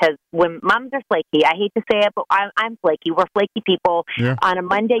bails because when moms are flaky, I hate to say it, but I'm flaky. We're flaky people. Yeah. On a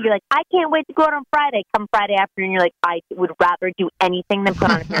Monday, you're like, I can't wait to go out on Friday. Come Friday afternoon, you're like, I would rather do anything than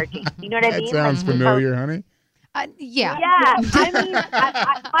put on a pair of jeans. You know what I mean? That sounds familiar, honey. Yeah. I mean,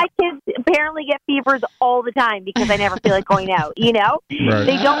 my kids apparently get fevers all the time because I never feel like going out. You know,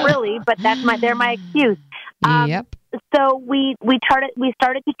 They don't really, but they're my excuse. Yep. So we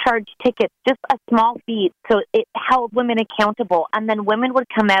started to charge tickets, just a small fee, so it held women accountable, and then women would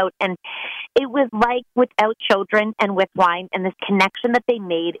come out, and it was like without children and with wine and this connection that they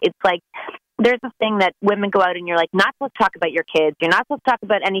made. It's like, there's a thing that women go out and you're like, not supposed to talk about your kids. You're not supposed to talk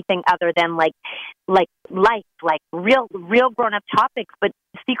about anything other than like life, like real grown up topics. But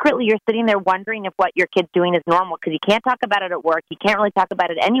secretly you're sitting there wondering if what your kid's doing is normal because you can't talk about it at work. You can't really talk about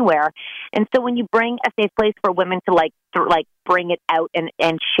it anywhere. And so when you bring a safe place for women to bring it out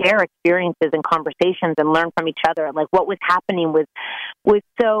and share experiences and conversations and learn from each other, like what was happening was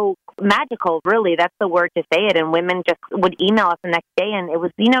so magical, really. That's the word to say it. And women just would email us the next day, and it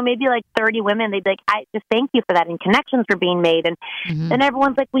was, maybe like 30 women. They'd be like, I just thank you for that. And connections were being made. And then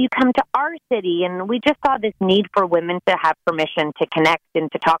everyone's like, will you come to our city? And we just saw this need for women to have permission to connect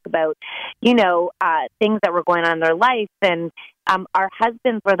and to talk about, things that were going on in their life. And our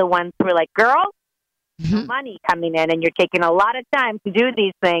husbands were the ones who were like, girl, money coming in, and you're taking a lot of time to do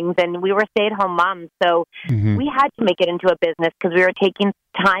these things. And we were stay-at-home moms, so we had to make it into a business because we were taking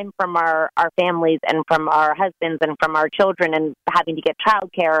time from our families and from our husbands and from our children and having to get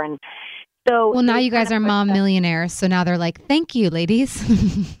childcare. And so, well, now you guys are mom millionaires, so now they're like, thank you, ladies.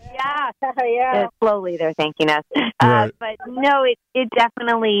 Yeah. Slowly they're thanking us. Right. But no, it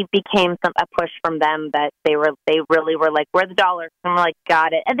definitely became a push from them that they really were like, where's the dollar? And we're like,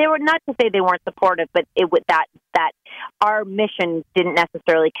 got it. And they were, not to say they weren't supportive, but it would that our mission didn't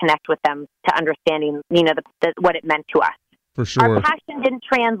necessarily connect with them to understanding, what it meant to us. For sure. Our passion didn't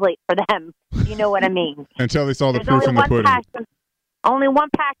translate for them. You know what I mean? Until they saw the proof in the pudding. Only one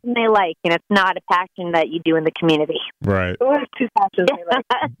passion they like, and it's not a passion that you do in the community. Right. There's two passions they like.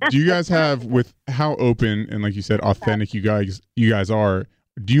 Do you guys have, with how open and, like you said, authentic you guys are,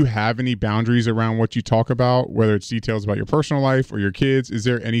 do you have any boundaries around what you talk about, whether it's details about your personal life or your kids? Is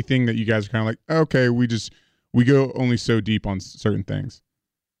there anything that you guys are kind of like, okay, we go only so deep on certain things?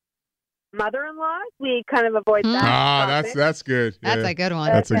 Mother-in-law, we kind of avoid that. That's good. That's a good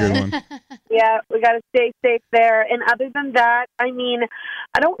one. That's a good one. Yeah, we got to stay safe there. And other than that, I mean,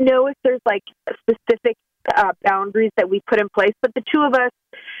 I don't know if there's like specific boundaries that we put in place, but the two of us,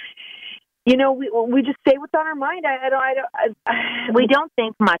 we just say what's on our mind. We don't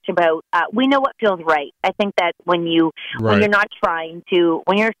think much about. We know what feels right. I think that when you're not trying,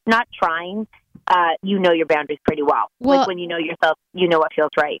 you know your boundaries pretty well. Like when you know yourself, you know what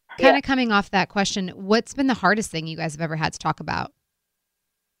feels right. Kind of coming off that question, what's been the hardest thing you guys have ever had to talk about?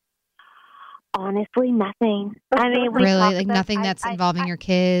 Honestly, nothing. I mean, really, like nothing that's involving your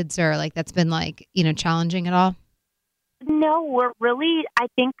kids or like that's been like, challenging at all? No, I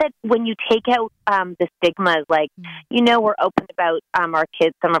think that when you take out the stigmas, like, we're open about our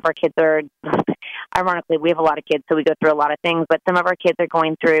kids. Some of our kids are, ironically, we have a lot of kids, so we go through a lot of things, but some of our kids are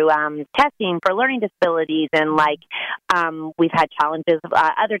going through testing for learning disabilities, and like we've had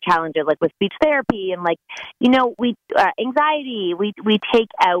other challenges, like with speech therapy, and like, we anxiety. We take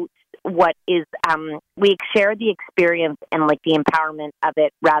out what is we share the experience and like the empowerment of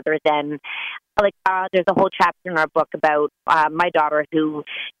it rather than like there's a whole chapter in our book about my daughter who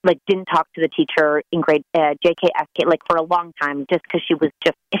like didn't talk to the teacher in grade JKSK like for a long time just because she was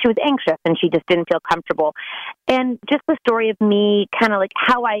anxious and she just didn't feel comfortable. And just the story of me kind of like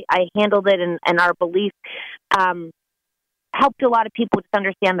how I handled it and our belief helped a lot of people just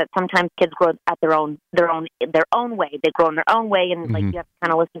understand that sometimes kids grow at their own way. They grow in their own way, and like you have to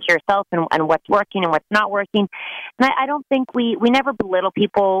kind of listen to yourself and what's working and what's not working. And I don't think we never belittle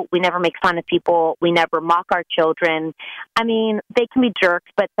people. We never make fun of people. We never mock our children. I mean, they can be jerks,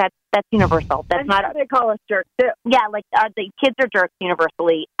 but that's universal. That's not they call us jerks too. Yeah, like the kids are jerks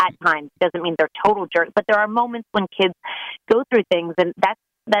universally at times. Doesn't mean they're total jerks, but there are moments when kids go through things, and that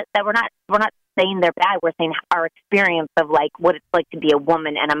we're not saying they're bad. We're saying our experience of like what it's like to be a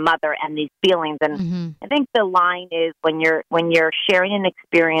woman and a mother and these feelings. And I think the line is when you're sharing an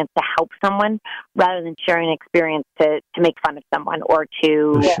experience to help someone rather than sharing an experience to make fun of someone or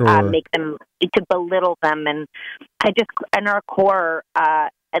to make them to belittle them. And I just in our core,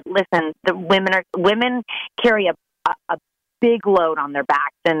 listen, the women carry a big load on their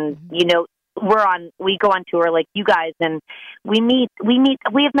backs, and you know. We go on tour like you guys, and we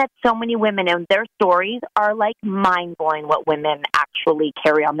have met so many women, and their stories are like mind blowing. What women actually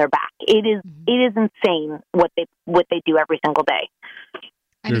carry on their back, it is insane what they do every single day.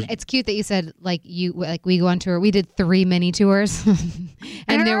 I mean, it's cute that you said we go on tour. We did 3 mini tours,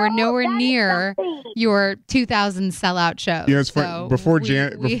 and they were nowhere near your 2000 sellout show. Yeah, it's funny. Before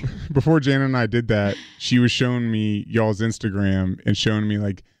Jan and I did that, she was showing me y'all's Instagram and showing me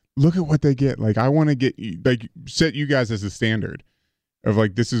like, look at what they get. Like, I want to get like set you guys as a standard of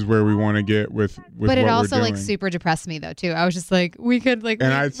like this is where we want to get with but it what also we're doing. like super depressed me though too. I was just like we could like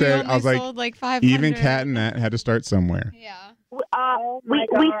and I was like 500. Even Catt and Nat had to start somewhere. Yeah.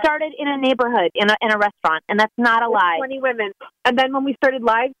 We started in a neighborhood in a restaurant, and that's not a lie. 20 women, and then when we started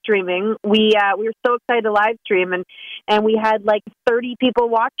live streaming, we were so excited to live stream, and we had like 30 people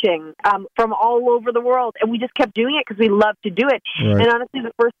watching from all over the world, and we just kept doing it because we love to do it. Right. And honestly,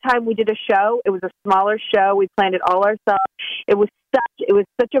 the first time we did a show, it was a smaller show. We planned it all ourselves. It was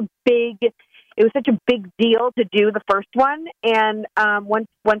such a big deal to do the first one, and once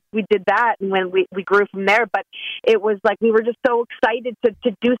we did that, and when we grew from there, but it was like we were just so excited to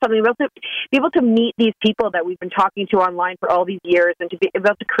do something, to be able to meet these people that we've been talking to online for all these years, and to be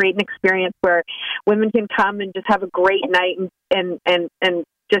able to create an experience where women can come and just have a great night and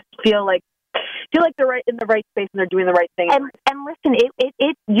just feel like they're in the right space and they're doing the right thing. And listen,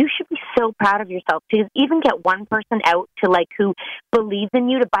 you should be so proud of yourself to even get one person out to like who believes in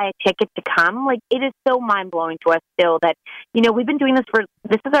you to buy a ticket to come. Like it is so mind blowing to us still that we've been doing this for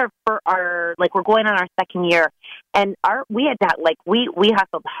our like we're going on our second year, and we had that like we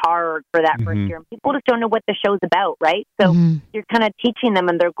hustled hard for that first year, and people just don't know what the show's about, right? So you're kind of teaching them,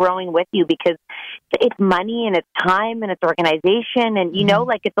 and they're growing with you because it's money and it's time and it's organization, and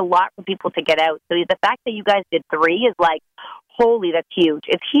like it's a lot for people to get out. So the fact that you guys did 3 is like, holy, that's huge.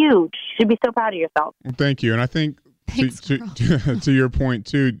 It's huge. You should be so proud of yourself. Well, thank you. And I think to your point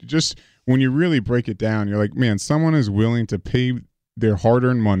too, just when you really break it down, you're like, man, someone is willing to pay their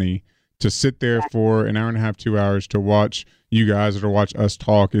hard-earned money to sit there for an hour and a half, 2 hours to watch you guys or to watch us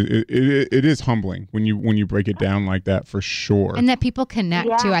talk. It is humbling when you break it down like that, for sure. And that people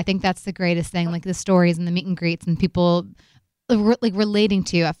connect to. I think that's the greatest thing, like the stories and the meet and greets and people like relating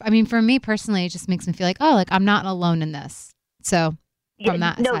to you. I mean, for me personally, it just makes me feel like, oh, like I'm not alone in this. So from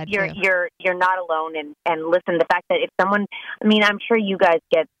that side you're too. not alone. And listen, the fact that if someone, I mean, I'm sure you guys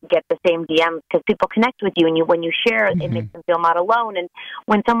get the same DMs because people connect with you, and when you share, it makes them feel not alone. And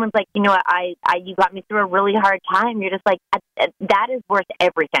when someone's like, you got me through a really hard time, you're just like, that is worth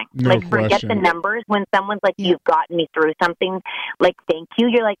everything. No like forget question. the numbers. When someone's like, you've gotten me through something, like thank you.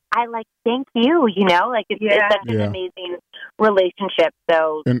 You're like, thank you. Like it's such an amazing relationship.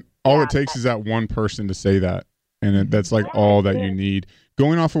 So and all it takes is that one person to say that. And that's like all that you need.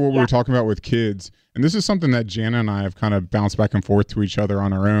 Going off of what we were talking about with kids, and this is something that Jana and I have kind of bounced back and forth to each other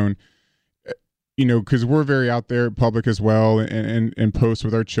on our own, because we're very out there public as well and post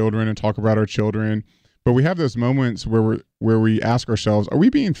with our children and talk about our children. But we have those moments where we ask ourselves, are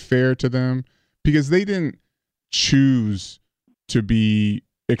we being fair to them? Because they didn't choose to be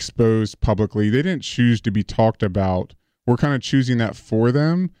exposed publicly. They didn't choose to be talked about. We're kind of choosing that for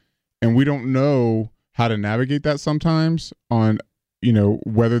them, and we don't know how to navigate that sometimes on,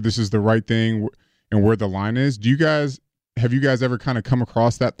 whether this is the right thing and where the line is. Have you guys ever kind of come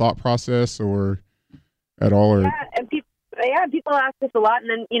across that thought process or at all? Or? Yeah, Yeah, people ask us a lot, and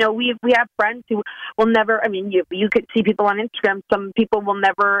then we have friends who will never. I mean, you could see people on Instagram. Some people will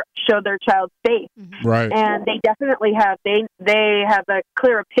never show their child's face, right? And they definitely have they have a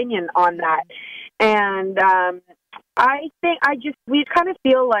clear opinion on that. And we kind of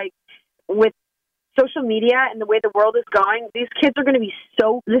feel like with social media and the way the world is going, these kids are going to be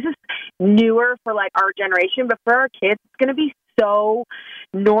this is newer for like our generation, but for our kids, it's going to be so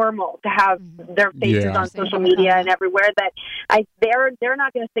normal to have their faces on social media and everywhere that they're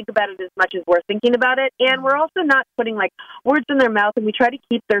not going to think about it as much as we're thinking about it. And we're also not putting like words in their mouth, and we try to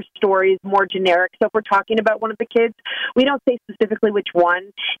keep their stories more generic. So if we're talking about one of the kids, we don't say specifically which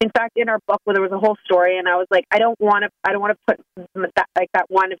one. In fact, in our book, where there was a whole story, and I was like, I don't want to put that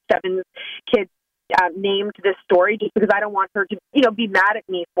one of Seven's kids name to this story, just because I don't want her to be mad at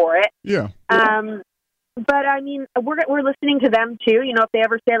me for it. Yeah. But I mean, we're listening to them too. If they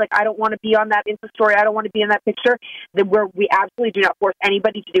ever say like, I don't want to be on that Insta story, I don't want to be in that picture, we absolutely do not force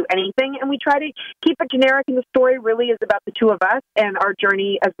anybody to do anything, and we try to keep it generic. And the story really is about the two of us and our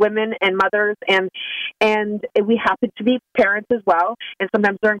journey as women and mothers, and we happen to be parents as well, and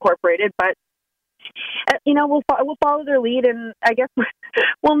sometimes they're incorporated, but. We'll follow their lead, and I guess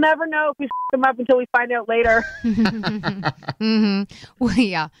we'll never know if we them up until we find out later. Well,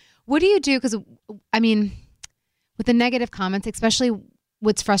 yeah. What do you do? Because, I mean, with the negative comments, especially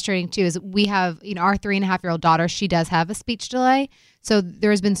what's frustrating too is we have, our 3.5-year-old daughter, she does have a speech delay. So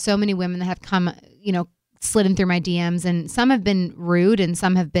there's been so many women that have come, slid in through my DMs, and some have been rude and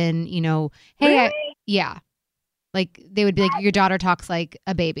some have been, hey, really? Yeah. Like they would be like, your daughter talks like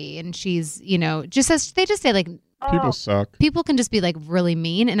a baby, and she's, they just say like, people suck. People can just be like really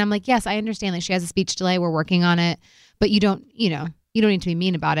mean. And I'm like, yes, I understand. Like she has a speech delay. We're working on it, but you don't need to be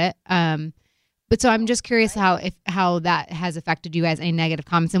mean about it. But so I'm just curious how that has affected you guys, any negative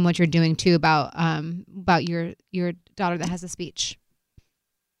comments, and what you're doing too about your daughter that has a speech.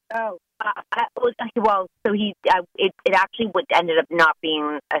 Oh, so it actually ended up not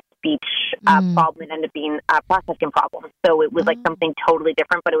being a speech problem. It ended up being a processing problem. So it was like something totally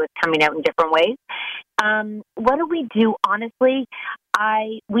different, but it was coming out in different ways. What do we do? Honestly,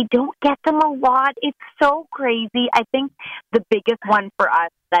 we don't get them a lot. It's so crazy. I think the biggest one for us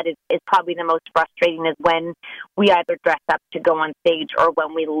that is probably the most frustrating is when we either dress up to go on stage or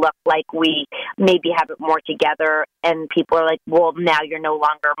when we look like we maybe have it more together, and people are like, well, now you're no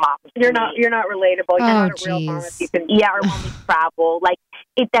longer a mom. You're not relatable. You're not a real mom if you can. Yeah, or when we travel. Like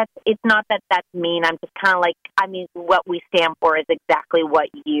it's not that that's mean. I'm just kind of like, I mean, what we stand for is exactly what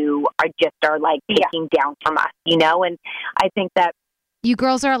you are like taking down from us, and I think that you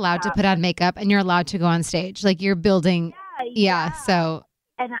girls are allowed to put on makeup and you're allowed to go on stage. Like you're building. Yeah. So.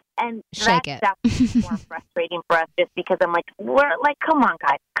 And shake that's more frustrating for us, just because I'm like, we're like, come on,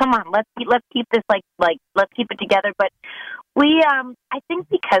 guys, come on, let's keep this like let's keep it together. But we, I think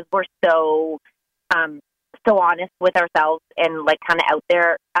because we're so honest with ourselves and like kind of out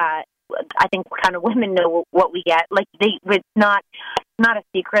there, I think kind of women know what we get. Like it's not a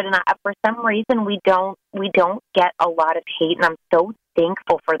secret, and for some reason we don't get a lot of hate, and I'm so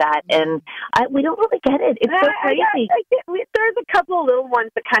thankful for that. And we don't really get it. It's so crazy. There's a couple of little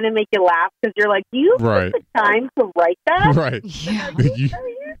ones that kind of make you laugh because you're like, you took the time to write that? Right. Yeah. Are you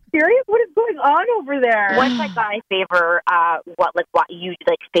serious? What is going on over there? Once like I favor what you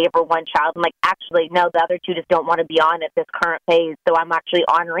like favor one child, I'm like, actually no, the other two just don't want to be on at this current phase, so I'm actually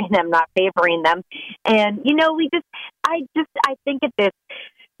honoring them, not favoring them. And I think at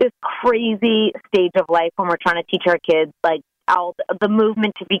this crazy stage of life when we're trying to teach our kids like all the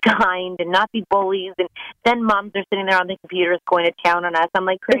movement to be kind and not be bullies, and then moms are sitting there on the computers going to town on us. I'm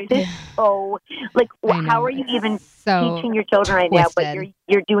like, crazy. Oh, like how are you even teaching your children right now? But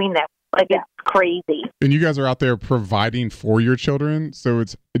you're doing this. Like it's crazy. And you guys are out there providing for your children, so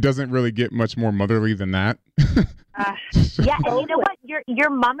it doesn't really get much more motherly than that. Yeah, and you know what? Your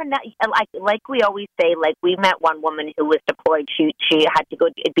mom and that, like we always say, like we met one woman who was deployed. She had to go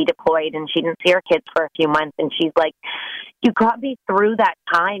be deployed, and she didn't see her kids for a few months. And she's like, "You got me through that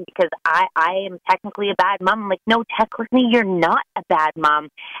time because I am technically a bad mom." I'm like, "No, technically you're not a bad mom."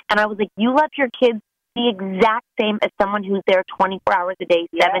 And I was like, "You love your kids the exact same as someone who's there 24 hours a day,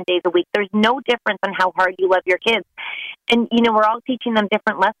 7 days a week. There's no difference on how hard you love your kids." And, we're all teaching them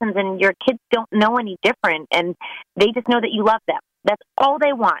different lessons, and your kids don't know any different, and they just know that you love them. That's all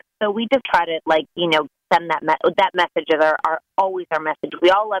they want. So we just try to, send that message is always our message. We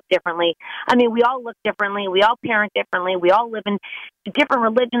all love differently. I mean, we all look differently. We all parent differently. We all live in different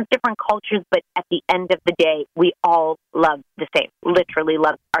religions, different cultures, but at the end of the day, we all love the same. Literally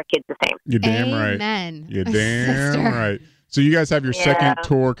love our kids the same. You're damn right. Amen. You're damn right. So you guys have your second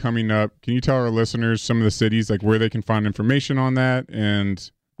tour coming up. Can you tell our listeners some of the cities, like where they can find information on that and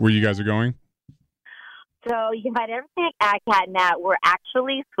where you guys are going? So you can find everything at Catt and Nat. We're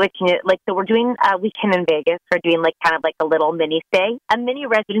actually switching it. Like, so we're doing a weekend in Vegas. We're doing like kind of like a little mini stay, a mini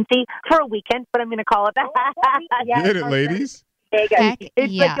residency for a weekend, but I'm going to call it that. Get it, ladies? Heck,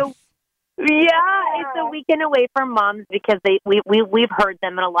 it's yes. like it's a weekend away from moms because we've heard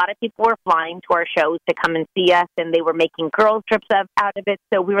them, and a lot of people were flying to our shows to come and see us, and they were making girls trips out of it.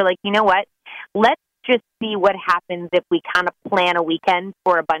 So we were like, you know what? Let's just see what happens if we kind of plan a weekend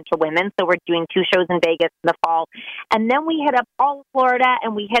for a bunch of women. So we're doing 2 shows in Vegas in the fall. And then we hit up all of Florida,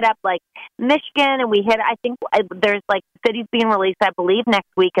 and we hit up like Michigan, and we hit, I think there's like cities being released, I believe, next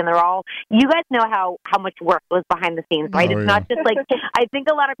week. And they're all, you guys know how much work goes behind the scenes, right? It's not just like, I think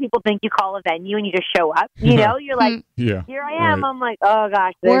a lot of people think you call a venue and you just show up, you know, you're like, here I am. Right. I'm like, oh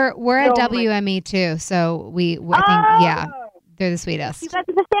gosh. We're at WME too. So I think, they're the sweetest. You guys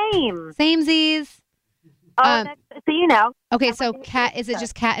are the same. Samesies. So you know. Okay, so Catt, is it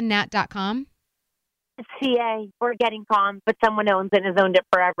just cattandnat.com? CA. We're getting com, but someone owns it and has owned it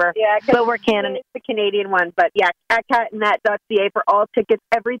forever. Yeah, but we're Canada. It's the Canadian one. But yeah, at cattandnat.ca for all tickets,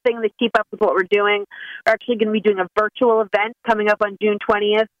 everything to keep up with what we're doing. We're actually going to be doing a virtual event coming up on June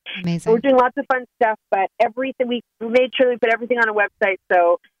 20th. Amazing. We're doing lots of fun stuff, but everything we made sure we put everything on a website.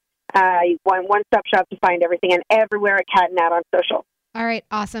 So one-stop shop to find everything, and everywhere at Catt and Nat on social. All right,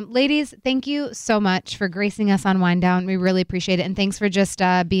 awesome. Ladies, thank you so much for gracing us on Wind Down. We really appreciate it. And thanks for just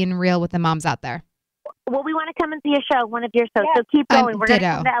being real with the moms out there. Well, we want to come and see a show, one of your shows. So keep going. We're going to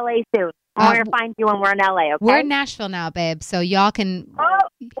come to LA soon. We're going to find you when we're in LA, okay? We're in Nashville now, babe. So y'all can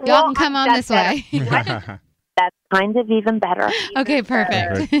come on this way. That's kind of even better. Okay,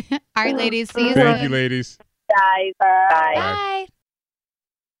 perfect. All right, ladies. See you soon. Thank you, ladies. Bye. Bye.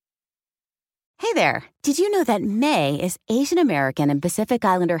 Hey there. Did you know that May is Asian American and Pacific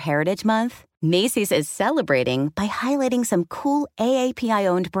Islander Heritage Month? Macy's is celebrating by highlighting some cool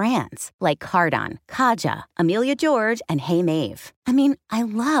AAPI-owned brands like Cardon, Kaja, Amelia George, and Hey Mave. I mean, I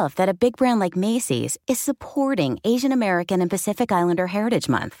love that a big brand like Macy's is supporting Asian American and Pacific Islander Heritage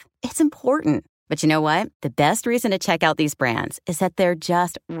Month. It's important. But you know what? The best reason to check out these brands is that they're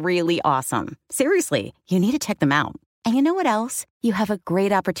just really awesome. Seriously, you need to check them out. And you know what else? You have a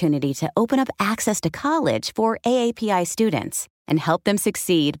great opportunity to open up access to college for AAPI students and help them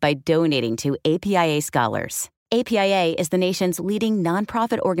succeed by donating to APIA Scholars. APIA is the nation's leading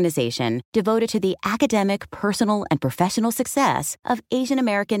nonprofit organization devoted to the academic, personal, and professional success of Asian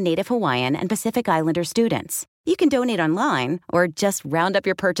American, Native Hawaiian, and Pacific Islander students. You can donate online or just round up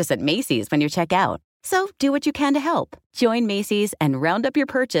your purchase at Macy's when you check out. So do what you can to help. Join Macy's and round up your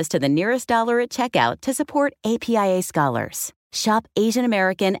purchase to the nearest dollar at checkout to support APIA Scholars. Shop Asian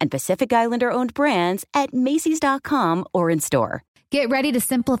American and Pacific Islander-owned brands at Macy's.com or in store. Get ready to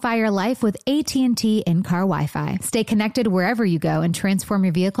simplify your life with AT&T in-car Wi-Fi. Stay connected wherever you go and transform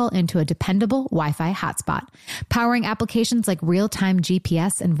your vehicle into a dependable Wi-Fi hotspot. Powering applications like real-time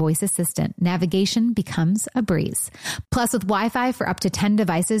GPS and voice assistant, navigation becomes a breeze. Plus, with Wi-Fi for up to 10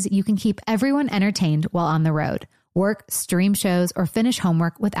 devices, you can keep everyone entertained while on the road. Work, stream shows, or finish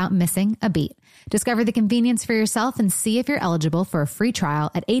homework without missing a beat. Discover the convenience for yourself and see if you're eligible for a free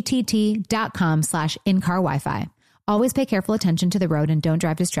trial at att.com/in-car Wi-Fi. Always pay careful attention to the road and don't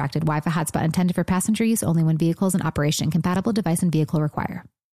drive distracted. Wi-Fi hotspot intended for passenger use only when vehicles in operation. Compatible device and vehicle require.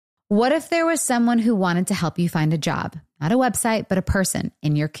 What if there was someone who wanted to help you find a job? Not a website, but a person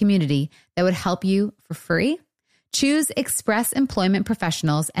in your community that would help you for free? Choose Express Employment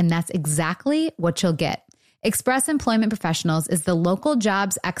Professionals, and that's exactly what you'll get. Express Employment Professionals is the local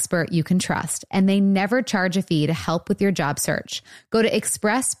jobs expert you can trust, and they never charge a fee to help with your job search. Go to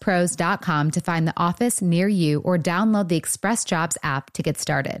expresspros.com to find the office near you or download the Express Jobs app to get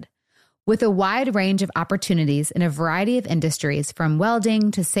started. With a wide range of opportunities in a variety of industries, from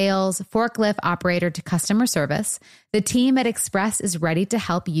welding to sales, forklift operator to customer service, the team at Express is ready to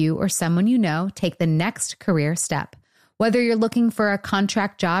help you or someone you know take the next career step. Whether you're looking for a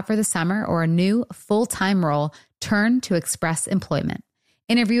contract job for the summer or a new full-time role, turn to Express Employment.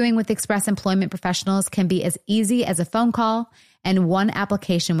 Interviewing with Express Employment Professionals can be as easy as a phone call, and one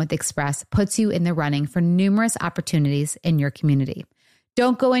application with Express puts you in the running for numerous opportunities in your community.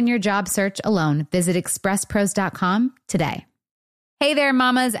 Don't go in your job search alone. Visit expresspros.com today. Hey there,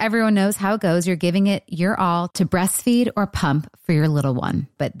 mamas. Everyone knows how it goes. You're giving it your all to breastfeed or pump for your little one.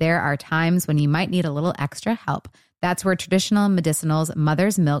 But there are times when you might need a little extra help. That's where Traditional Medicinals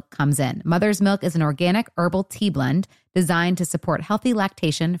Mother's Milk comes in. Mother's Milk is an organic herbal tea blend designed to support healthy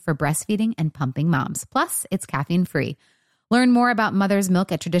lactation for breastfeeding and pumping moms. Plus, it's caffeine-free. Learn more about Mother's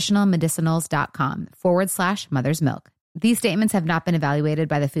Milk at traditionalmedicinals.com/Mother's Milk. These statements have not been evaluated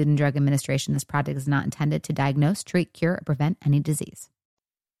by the Food and Drug Administration. This product is not intended to diagnose, treat, cure, or prevent any disease.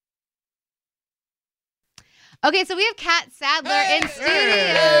 Okay, so we have Catt Sadler in studio.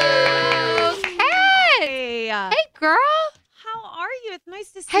 Hey! Hey, girl. How are you? It's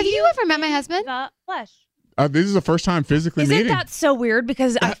nice to see you. Have you ever met my husband? Flesh. This is the first time physically meeting. Isn't that so weird?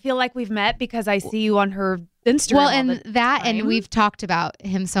 Because I feel like we've met because I see you on her Instagram. Well, and that, and we've talked about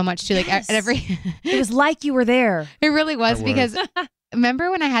him so much too. Like at every, it was like you were there. It really was because remember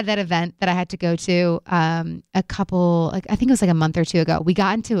when I had that event that I had to go to a couple, like I think it was like a month or two ago. We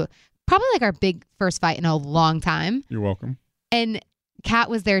got into probably like our big first fight in a long time. You're welcome. And Catt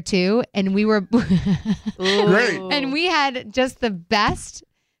was there too, and we were great, and we had just the best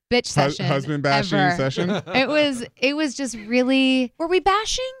bitch session, husband bashing ever. session. It was just really. Were we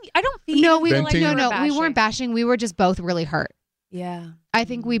bashing? I don't feel. No, we weren't bashing. We were just both really hurt. Yeah, I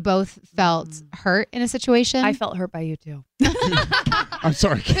think we both felt hurt in a situation. I felt hurt by you too. I'm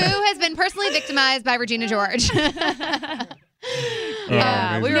sorry, Who has been personally victimized by Regina George?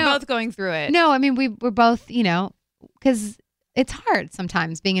 Yeah, we were both going through it. No, I mean we were both, because it's hard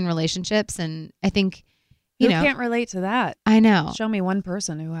sometimes being in relationships, and I think you can't relate to that. I know. Show me one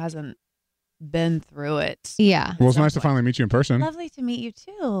person who hasn't been through it. Yeah. Well, it's nice to finally meet you in person. Lovely to meet you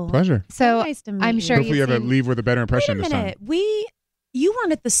too. Pleasure. So nice to meet I'm you. sure hopefully you ever leave with a better impression Wait a this minute. time. You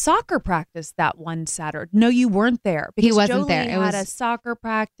weren't at the soccer practice that one Saturday. No, you weren't there. Because he wasn't Jolie there. It had was a soccer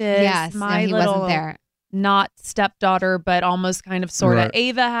practice. Yes, my he little wasn't there. Not stepdaughter, but almost kind of sort of. Right.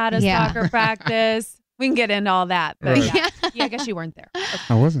 Ava had a soccer practice. We can get into all that. But Right. yeah, I guess you weren't there. Okay.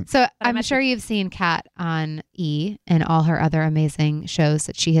 I wasn't. So I I'm met sure you've seen Catt on E! And all her other amazing shows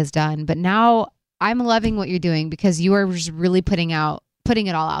that she has done. But now I'm loving what you're doing because you are just really putting it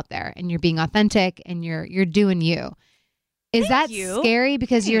all out there, and you're being authentic, and you're doing you. Is Thank that you. scary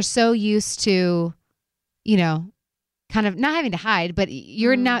because you're so used to, kind of not having to hide, but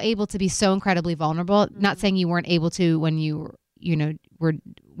you're now able to be so incredibly vulnerable. Not saying you weren't able to when you were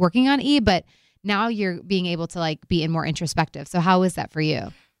working on E! But now you're being able to like be more introspective. So how is that for you?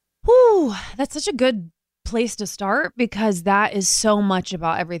 Whew, that's such a good place to start because that is so much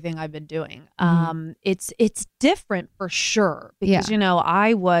about everything I've been doing. It's different for sure because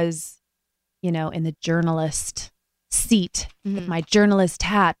I was in the journalist seat with my journalist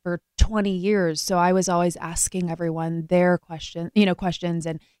hat for 20 years, so I was always asking everyone their questions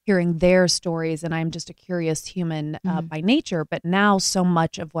and hearing their stories, and I'm just a curious human by nature. But now so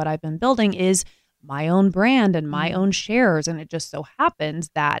much of what I've been building is my own brand and my own shares, and it just so happens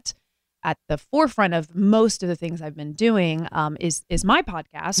that at the forefront of most of the things I've been doing is my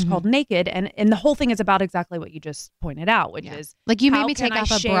podcast called Naked. And the whole thing is about exactly what you just pointed out, which is like you made me take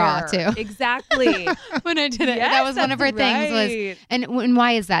off a bra too. Exactly. When I did it. Yes, that was one of her things was, and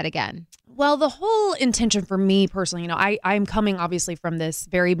why is that again? Well, the whole intention for me personally, I'm coming obviously from this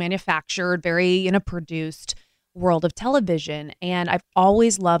very manufactured, very, produced world of television. And I've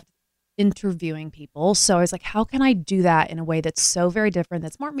always loved interviewing people. So I was like, how can I do that in a way that's so very different,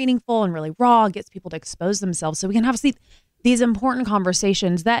 that's more meaningful and really raw, gets people to expose themselves so we can have these important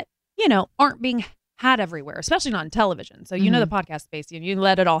conversations that, aren't being had everywhere, especially not in television. So, the podcast space, you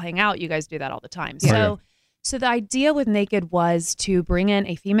let it all hang out. You guys do that all the time. Yeah. So the idea with Naked was to bring in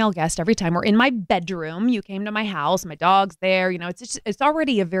a female guest every time. We're in my bedroom. You came to my house. My dog's there. It's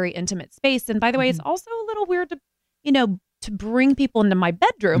already a very intimate space. And by the way, it's also a little weird to, to bring people into my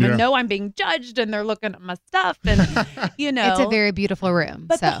bedroom and know I'm being judged and they're looking at my stuff. And, It's a very beautiful room.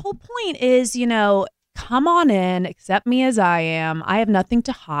 But the whole point is, come on in, accept me as I am. I have nothing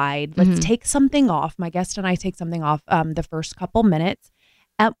to hide. Let's take something off. My guest and I take something off the first couple minutes.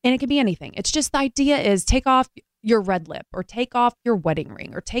 And it can be anything. It's just the idea is take off your red lip or take off your wedding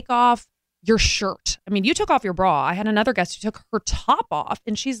ring or take off your shirt. I mean, you took off your bra. I had another guest who took her top off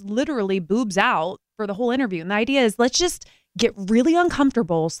and she's literally boobs out for the whole interview. And the idea is let's just get really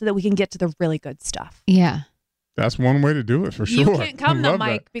uncomfortable so that we can get to the really good stuff. Yeah. That's one way to do it for sure. You can't come though,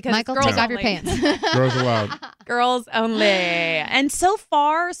 Mike, because Michael, girls take off your only. pants. Girls allowed. Girls only. And so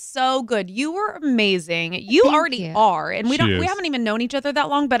far, so good. You were amazing. You already are. And we haven't even known each other that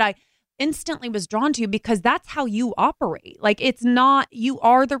long, but I instantly was drawn to you because that's how you operate. Like it's not, you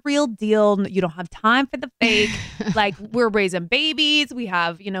are the real deal. You don't have time for the fake. Like we're raising babies. We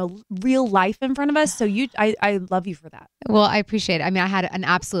have, real life in front of us. So I love you for that. Well, I appreciate it. I mean, I had an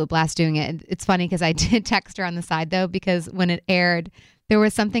absolute blast doing it. It's funny because I did text her on the side though, because when it aired, there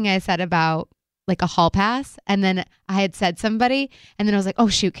was something I said about like a hall pass. And then I had said somebody, and then I was like, oh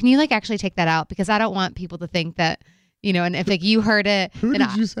shoot, can you like actually take that out? Because I don't want people to think that, and if like you heard it. Who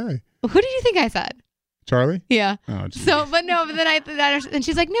did you say? Who did you think I said? Charlie? Yeah. Oh, geez. But then and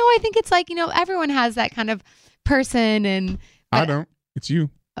she's like, no, I think it's like, everyone has that kind of person. And I don't. It's you.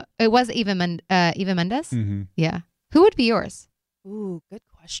 It was Eva Mendes. Mm-hmm. Yeah. Who would be yours? Ooh, good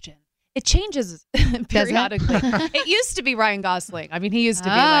question. It changes periodically. It used to be Ryan Gosling. I mean, he used to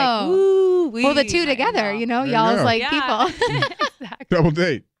be like, ooh, well, the two together, you know, y'all's like people. Exactly. Double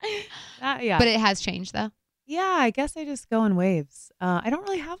date. Yeah. But it has changed though. Yeah, I guess I just go in waves. I don't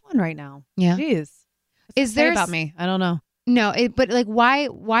really have one right now. Yeah. Jeez. Is there about me? I don't know. No, but like,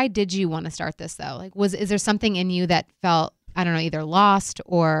 why did you want to start this though? Like, is there something in you that felt, I don't know, either lost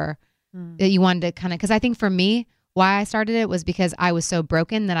or that you wanted to kind of, because I think for me, why I started it was because I was so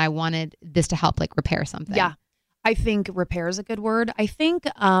broken that I wanted this to help like repair something. Yeah. I think repair is a good word. I think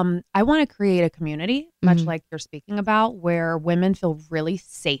I want to create a community, much like you're speaking about, where women feel really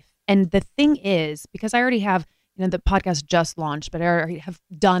safe. And the thing is, because I already have, the podcast just launched, but I already have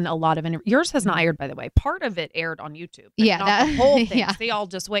done a lot of interviews. Yours has not aired, by the way. Part of it aired on YouTube. Yeah. Not the whole thing. Yeah. So y'all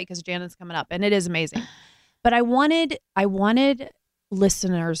just wait because Janet's coming up and it is amazing. But I wanted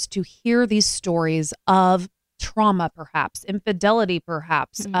listeners to hear these stories of trauma, perhaps, infidelity,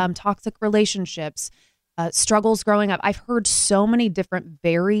 perhaps, toxic relationships, struggles growing up. I've heard so many different,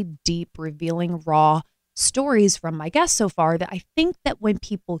 very deep, revealing, raw stories from my guests so far that I think that when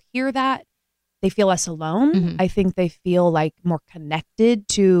people hear that, they feel less alone. I think they feel like more connected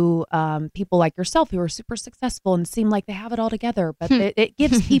to people like yourself who are super successful and seem like they have it all together. But it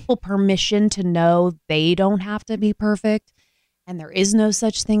gives people permission to know they don't have to be perfect. And there is no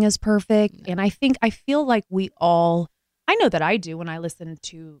such thing as perfect. And I feel like I know that I do when I listen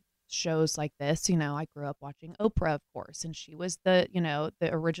to shows like this. I grew up watching Oprah, of course, and she was the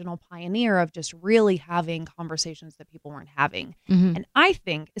original pioneer of just really having conversations that people weren't having. And I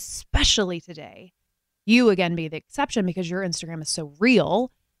think, especially today, you again be the exception because your Instagram is so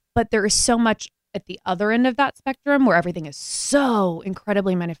real, but there is so much at the other end of that spectrum where everything is so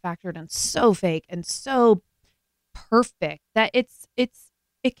incredibly manufactured and so fake and so perfect that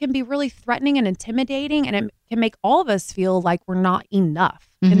it can be really threatening and intimidating, and it can make all of us feel like we're not enough.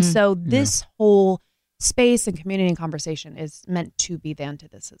 And so this whole space and community and conversation is meant to be the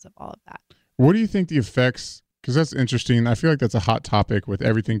antithesis of all of that. What do you think the effects, because that's interesting. I feel like that's a hot topic with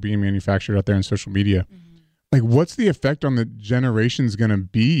everything being manufactured out there in social media. Like, what's the effect on the generations going to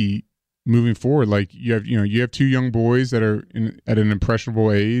be moving forward? Like you have two young boys that are at an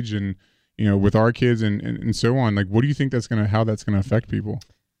impressionable age and, with our kids and so on. Like, what do you think how that's going to affect people?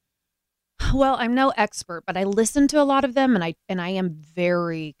 Well, I'm no expert, but I listen to a lot of them and I am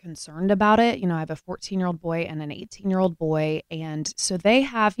very concerned about it. I have a 14-year-old boy and an 18-year-old boy. And so they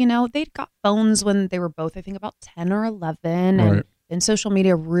have, they'd got phones when they were both, I think, about 10 or 11. And then social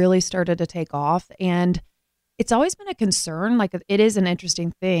media really started to take off. And it's always been a concern. Like, it is an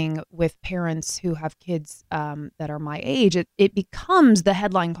interesting thing with parents who have kids that are my age. It becomes the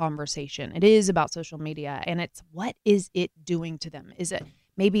headline conversation. It is about social media. And it's, what is it doing to them? Is it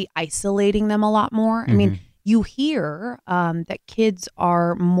maybe isolating them a lot more? I mean, you hear that kids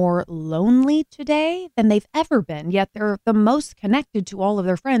are more lonely today than they've ever been, yet they're the most connected to all of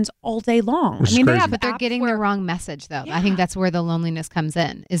their friends all day long. Which is crazy. But they're getting the wrong message, though. Yeah. I think that's where the loneliness comes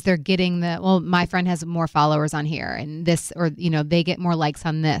in, is they're getting my friend has more followers on here and this, or, they get more likes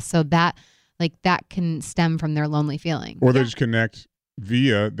on this. So that can stem from their lonely feeling. Or they just connect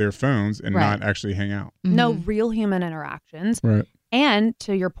via their phones and not actually hang out. No real human interactions. Right. And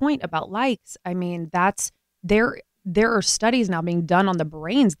to your point about likes, I mean, there are studies now being done on the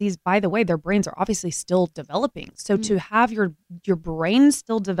brains. These, by the way, their brains are obviously still developing. So to have your brain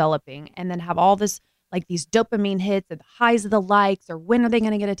still developing and then have all this, like these dopamine hits and the highs of the likes, or when are they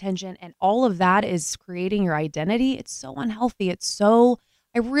going to get attention? And all of that is creating your identity. It's so unhealthy.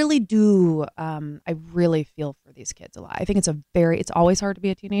 I really do. I really feel for these kids a lot. I think it's always hard to be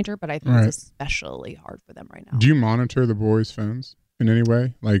a teenager, but I think it's especially hard for them right now. Do you monitor the boys' phones in any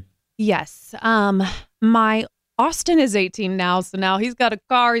way? Like, yes. My Austin is 18 now, so now he's got a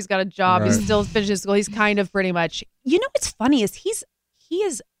car, he's got a job, he's still finishing school. He's kind of pretty much. What's funny is he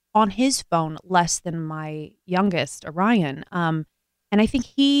is on his phone less than my youngest, Orion. And I think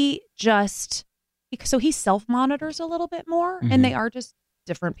he self monitors a little bit more, and they are just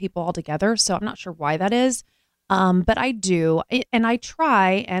different people altogether. So I'm not sure why that is. But I do. And I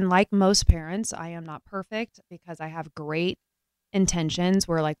try. And like most parents, I am not perfect because I have great intentions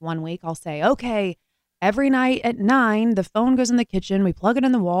where, like, one week I'll say, okay, every night at 9, the phone goes in the kitchen. We plug it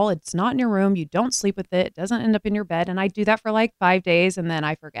in the wall. It's not in your room. You don't sleep with it. It doesn't end up in your bed. And I do that for like 5 days. And then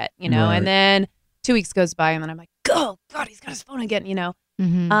I forget, and then 2 weeks goes by and then I'm like, oh God, he's got his phone again,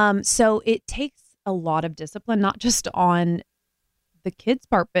 So it takes a lot of discipline, not just on the kids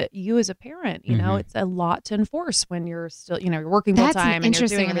part, but you as a parent, you know, it's a lot to enforce when you're still, you know, you're working full time and you're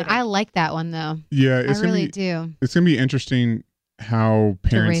doing everything. I like that one though. Yeah, I really do. It's going to be interesting how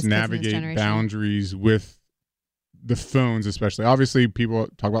parents navigate boundaries with the phones, especially. Obviously, people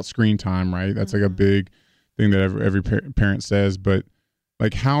talk about screen time, right? That's like a big thing that every parent says, but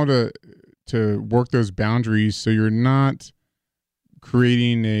like how to work those boundaries so you're not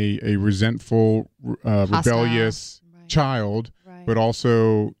creating a resentful, rebellious child, but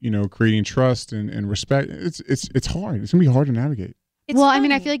also, you know, creating trust and respect. It's hard. It's gonna be hard to navigate. I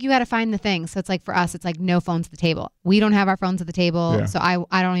mean, I feel like you got to find the thing. So it's like for us, it's like no phones at the table. We don't have our phones at the table. Yeah. So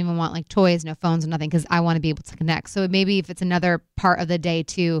I don't even want like toys, no phones or nothing, because I want to be able to connect. So maybe if it's another part of the day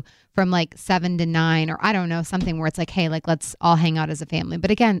too, from like 7 to 9, or I don't know, something where it's like, hey, like let's all hang out as a family.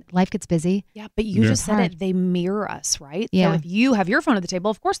 But again, life gets busy. Yeah, but you just said it. They mirror us, right? Yeah. So if you have your phone at the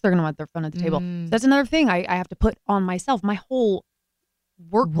table, of course they're going to want their phone at the table. So that's another thing I have to put on myself. My whole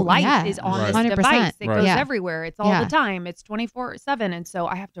work life is on this 100%. device. It goes everywhere. It's all the time. It's 24/7. And so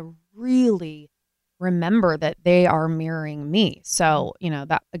I have to really remember that they are mirroring me. So, you know,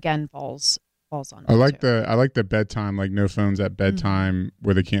 that again falls on I like the bedtime, like no phones at bedtime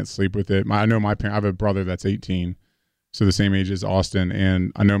where they can't sleep with it. I know my parents, I have a brother that's 18, so the same age as Austin,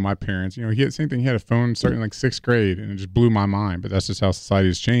 and I know my parents, you know, he had the same thing. He had a phone starting like 6th grade, and it just blew my mind, but that's just how society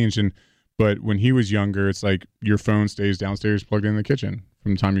has changed. But when he was younger, it's like your phone stays downstairs plugged in the kitchen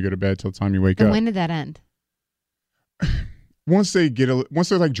from the time you go to bed till the time you wake up. And when did that end? Once they're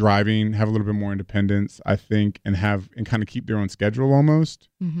like driving, have a little bit more independence, I think, and kind of keep their own schedule almost.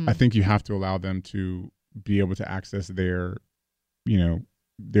 I think you have to allow them to be able to access their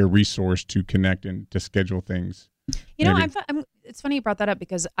resource to connect and to schedule things. You know, it's funny you brought that up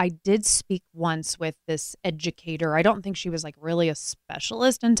because I did speak once with this educator. I don't think she was like really a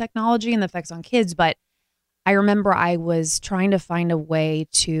specialist in technology and the effects on kids, but I remember I was trying to find a way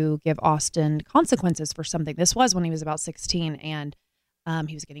to give Austin consequences for something. This was when he was about 16, and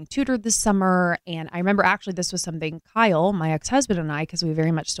he was getting tutored this summer. And I remember actually this was something Kyle, my ex-husband, and I, because we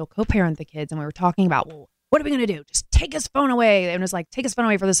very much still co-parent the kids, and we were talking about, well, what are we going to do? Just take his phone away. And it was like, take his phone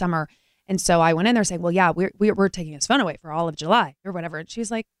away for the summer. And so I went in there saying, well, yeah, we're taking his phone away for all of July or whatever. And she's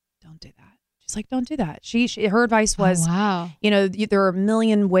like, don't do that. She's like, don't do that. Her advice was, you know, there are a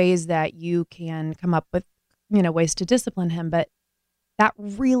million ways that you can come up with, you know, ways to discipline him, but that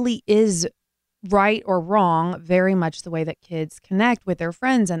really is right or wrong, very much the way that kids connect with their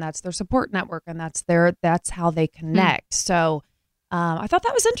friends, and that's their support network, and that's how they connect. So I thought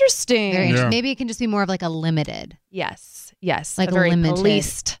that was interesting. Very interesting. Maybe it can just be more of like a limited. Yes, like a very limited,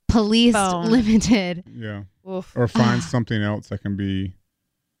 policed, phone. Limited. Yeah, or find something else that can be.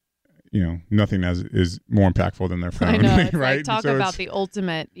 You know, nothing is more impactful than their phone. I know, it's right? Like, talk about the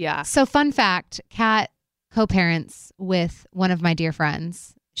ultimate. Yeah. So fun fact, Catt co-parents with one of my dear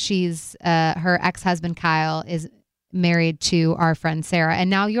friends. She's her ex-husband Kyle is married to our friend Sarah, and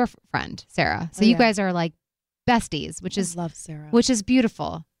now your friend Sarah. So you guys are like besties, which is love Sarah, which is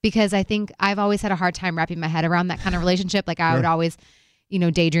beautiful, because I think I've always had a hard time wrapping my head around that kind of relationship. Like I would always, you know,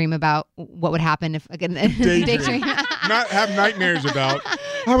 daydream about what would happen if again daydream. Not have nightmares about.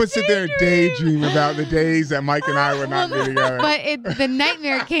 I would sit there and daydream about the days that Mike and I would not be together. But the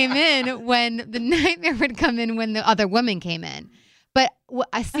nightmare came in when the other woman came in. But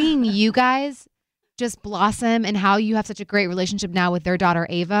seeing you guys just blossom, and how you have such a great relationship now with their daughter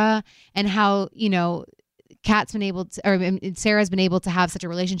Ava, and how, you know, Catt's been able to, or Sarah's been able to have such a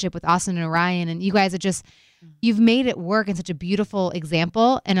relationship with Austin and Orion, and you guys are just, you've made it work in such a beautiful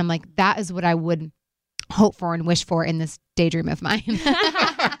example. And I'm like, that is what I would hope for and wish for in this daydream of mine.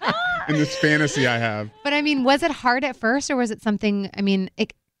 In this fantasy I have. But I mean, was it hard at first, or was it something, I mean,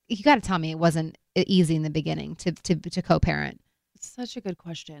 you got to tell me it wasn't easy in the beginning to co-parent. Such a good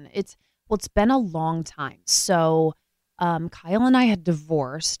question. It's been a long time. So Kyle and I had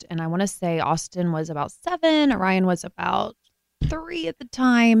divorced, and I want to say Austin was about 7, Orion was about 3 at the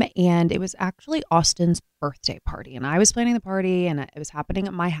time, and it was actually Austin's birthday party, and I was planning the party, and it was happening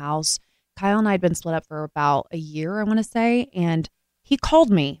at my house. Kyle and I had been split up for about a year, I want to say, and he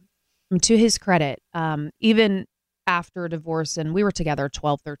called me, to his credit, even after divorce, and we were together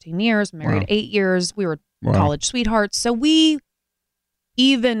 12, 13 years, married 8 years. We were college sweethearts. So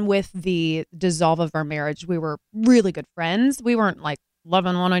even with the dissolve of our marriage, we were really good friends. We weren't like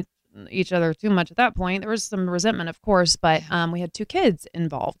loving each other too much at that point. There was some resentment, of course, but we had 2 kids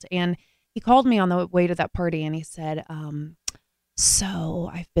involved. And he called me on the way to that party, and he said, so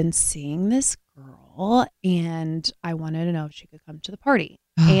I've been seeing this girl, and I wanted to know if she could come to the party.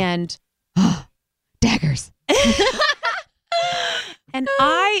 And daggers. And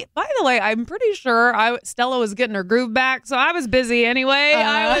by the way, I'm pretty sure Stella was getting her groove back, so I was busy anyway.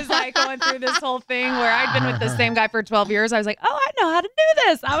 I was like going through this whole thing where I'd been with the same guy for 12 years. I was like, oh, I know how to do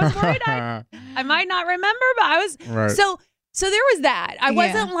this. I was worried I might not remember, but I was right. So there was that.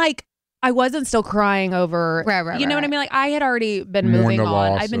 I wasn't still crying over, you know what I mean? Like I had already been moving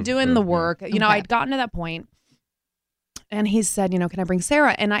on. I'd been doing the work. You know, I'd gotten to that point. And he said, can I bring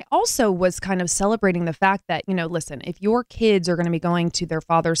Sarah? And I also was kind of celebrating the fact that, listen, if your kids are going to be going to their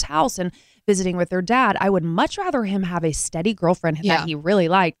father's house and visiting with their dad, I would much rather him have a steady girlfriend that he really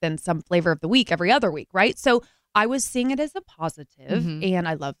liked than some flavor of the week every other week, right? So I was seeing it as a positive, and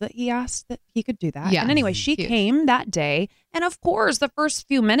I love that he asked that he could do that. Yeah. And anyway, she came that day, and of course, the first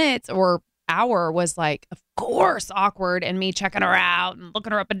few minutes or hour was like, of course, awkward, and me checking her out and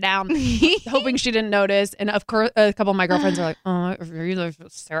looking her up and down, hoping she didn't notice. And of course, a couple of my girlfriends are like, "Oh, you're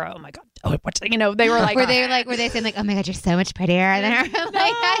Sarah. Oh my god, they were like, were they saying like, oh my god, you're so much prettier than her?"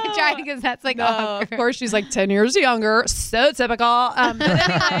 Like, I'm trying because that's like, of course, she's like 10 years younger, so typical. But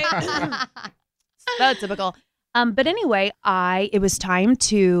anyway, so typical. But anyway, it was time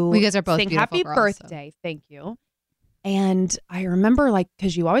to you guys are both sing happy girls, birthday. So. Thank you. And I remember, like,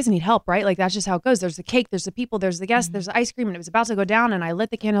 because you always need help, right? Like, that's just how it goes. There's the cake, there's the people, there's the guests, there's the ice cream, and it was about to go down, and I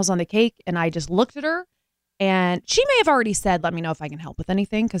lit the candles on the cake, and I just looked at her, and she may have already said, let me know if I can help with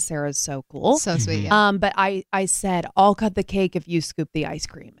anything, because Sarah's so cool. So sweet, yeah. But I said, I'll cut the cake if you scoop the ice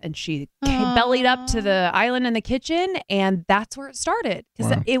cream. And she bellied up to the island in the kitchen, and that's where it started,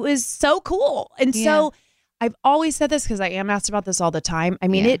 because it was so cool. And so I've always said this, because I am asked about this all the time. I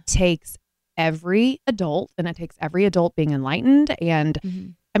mean, it takes every adult, and it takes every adult being enlightened.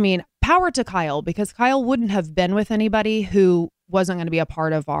 And I mean, power to Kyle, because Kyle wouldn't have been with anybody who wasn't going to be a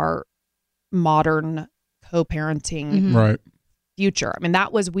part of our modern co-parenting future. I mean,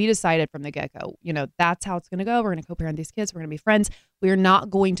 we decided from the get-go, that's how it's going to go. We're going to co-parent these kids. We're going to be friends. We're not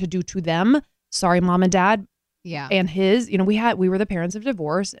going to do to them, sorry, mom and dad. Yeah. And we were the parents of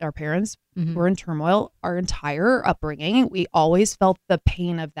divorce. Our parents were in turmoil our entire upbringing. We always felt the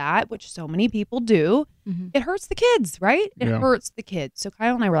pain of that, which so many people do. It hurts the kids, right? It hurts the kids. So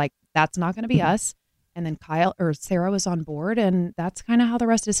Kyle and I were like, that's not going to be us. And then Sarah was on board, and that's kind of how the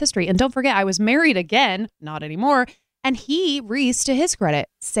rest is history. And don't forget, I was married again, not anymore. And Reese, to his credit,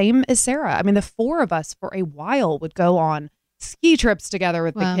 same as Sarah. I mean, the four of us for a while would go on ski trips together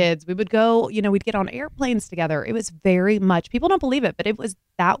with the kids. We would go, we'd get on airplanes together. It was very much, people don't believe it, but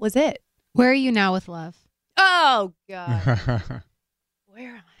that was it. Where are you now with love? Oh God.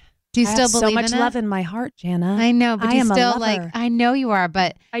 Where am I? Do you still believe so much in love in my heart, Jana? I know, but I you am still a lover. I know you are,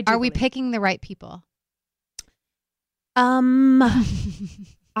 but are we believe. picking the right people? I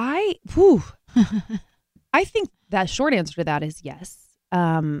think the short answer to that is yes.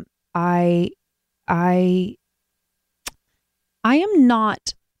 I am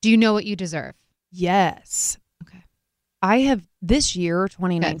not. Do you know what you deserve? Yes. Okay. I have this year,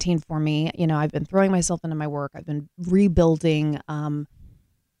 2019 for me, I've been throwing myself into my work. I've been rebuilding, my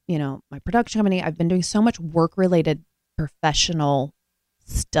production company. I've been doing so much work related professional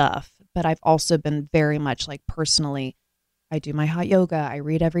stuff, but I've also been very much like personally, I do my hot yoga. I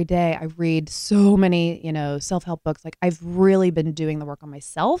read every day. I read so many, self-help books. Like I've really been doing the work on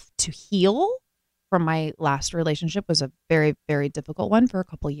myself to heal from my last relationship. Was a very, very difficult one for a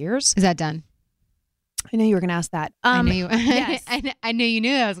couple of years. Is that done? I knew you were going to ask that. I knew you. Yes. I knew you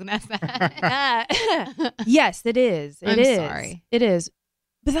knew I was going to ask that. Yes, it is. I'm sorry. It is.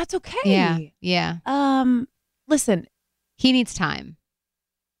 But that's okay. Yeah. Listen, he needs time.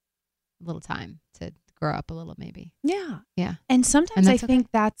 A little time to grow up a little, maybe. Yeah. Yeah. And sometimes I think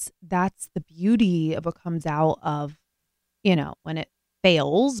that's the beauty of what comes out of, when it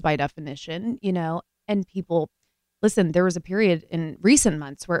fails by definition, and people listen, there was a period in recent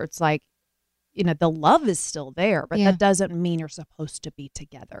months where it's like, the love is still there, but that doesn't mean you're supposed to be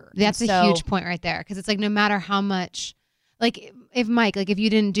together. That's a huge point right there. Cause it's like, no matter how much, like if Mike, like if you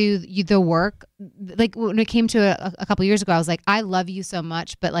didn't do the work, like when it came to a couple years ago, I was like, I love you so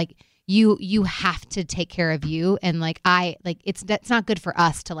much, but like you have to take care of you. And like, that's not good for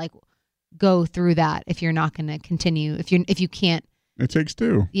us to like go through that if you're not going to continue, if you can't. It takes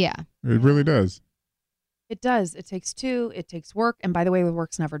two. Yeah. It really does. It does. It takes two. It takes work. And by the way, the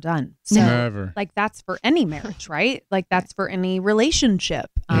work's never done. So, never. Like that's for any marriage, right? Like that's for any relationship.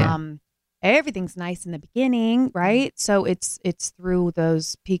 Yeah. Everything's nice in the beginning, right? So it's through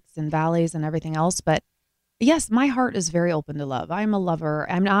those peaks and valleys and everything else. But yes, my heart is very open to love. I'm a lover.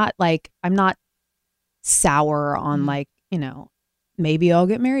 I'm not sour on like, maybe I'll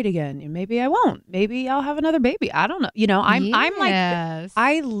get married again and maybe I won't. Maybe I'll have another baby. I don't know. I'm like,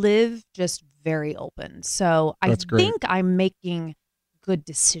 I live just very open. So I think I'm making good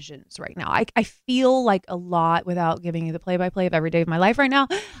decisions right now. I feel like a lot, without giving you the play-by-play of every day of my life right now,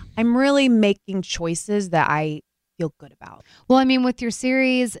 I'm really making choices that I feel good about. Well, I mean, with your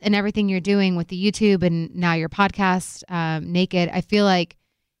series and everything you're doing with the YouTube and now your podcast, Naked, I feel like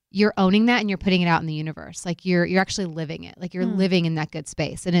you're owning that and you're putting it out in the universe. Like you're actually living it. Like you're living in that good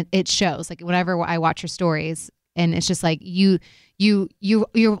space, and it shows. Like whenever I watch your stories, and it's just like you've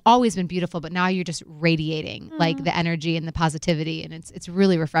always been beautiful, but now you're just radiating like the energy and the positivity, and it's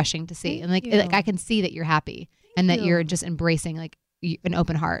really refreshing to see. And like I can see that you're happy and that you're just embracing like an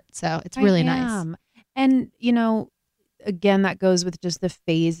open heart. So it's really nice. And again, that goes with just the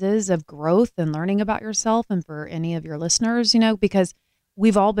phases of growth and learning about yourself. And for any of your listeners, because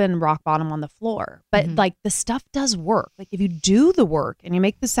we've all been rock bottom on the floor, but like the stuff does work. Like if you do the work and you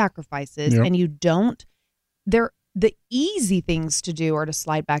make the sacrifices and you don't, the easy things to do are to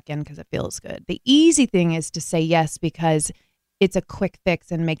slide back in because it feels good. The easy thing is to say yes because it's a quick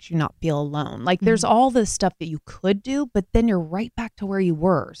fix and makes you not feel alone. Like there's all this stuff that you could do, but then you're right back to where you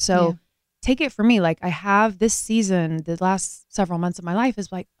were. So take it from me. Like I have this season, the last several months of my life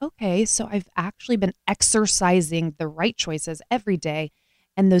is like, okay, so I've actually been exercising the right choices every day.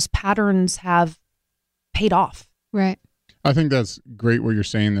 And those patterns have paid off. Right. I think that's great what you're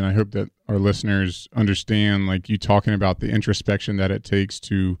saying. And I hope that our listeners understand, like you talking about the introspection that it takes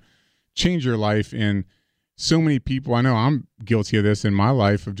to change your life. And so many people, I know I'm guilty of this in my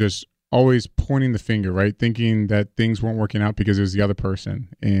life, of just always pointing the finger, right? Thinking that things weren't working out because it was the other person.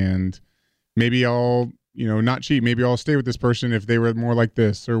 And maybe I'll, not cheat. Maybe I'll stay with this person if they were more like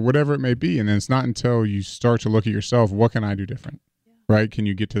this or whatever it may be. And then it's not until you start to look at yourself, what can I do different? Right? Can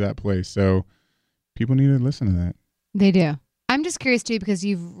you get to that place? So people need to listen to that. They do. I'm just curious too, because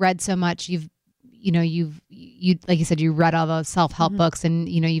you've read so much. You've like you said, you read all those self-help books, and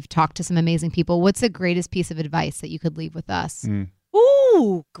you've talked to some amazing people. What's the greatest piece of advice that you could leave with us?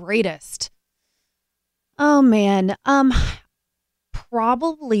 Ooh, greatest. Oh man.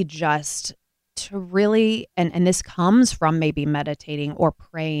 Probably just to really, and this comes from maybe meditating or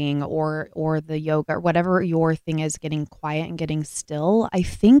praying or the yoga or whatever your thing is, getting quiet and getting still. I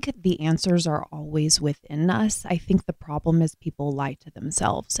think the answers are always within us. I think the problem is people lie to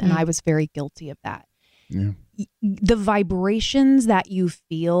themselves. And I was very guilty of that. Yeah. The vibrations that you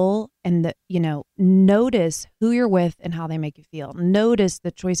feel, and notice who you're with and how they make you feel. Notice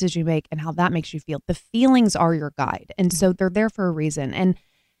the choices you make and how that makes you feel. The feelings are your guide. And so they're there for a reason. And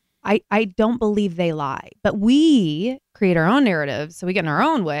I don't believe they lie, but we create our own narratives. So we get in our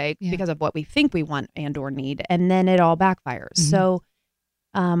own way because of what we think we want and or need. And then it all backfires. So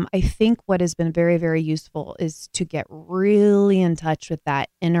I think what has been very, very useful is to get really in touch with that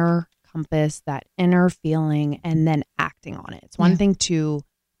inner compass, that inner feeling, and then acting on it. It's one thing to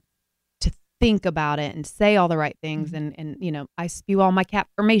think about it and say all the right things. And I spew all my Catt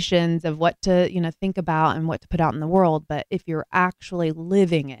formations of what to, think about and what to put out in the world. But if you're actually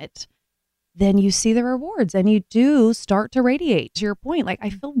living it, then you see the rewards and you do start to radiate. To your point, like I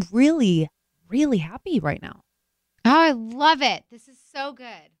feel really, really happy right now. Oh, I love it. This is so good.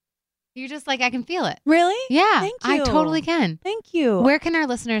 You're just like, I can feel it. Really? Yeah. Thank you. I totally can. Thank you. Where can our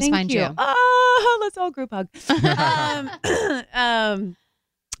listeners find you? Oh, let's all group hug.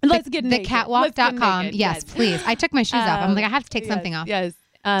 Let's get naked. Thecatwalk.com. Yes, please. I took my shoes off. I'm like, I have to take something off. Yes.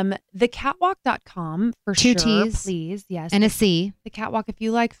 Thecatwalk.com for Two sure. T's. Please. Yes. And a C. The Catwalk, if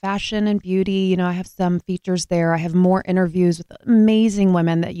you like fashion and beauty, I have some features there. I have more interviews with amazing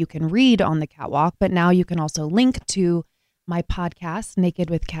women that you can read on the Catwalk, but now you can also link to my podcast, Naked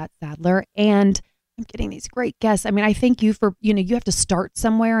with Catt Sadler. And I'm getting these great guests. I mean, I thank you for, you have to start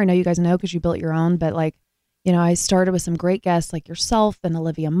somewhere. I know you guys know because you built your own, but like, I started with some great guests like yourself and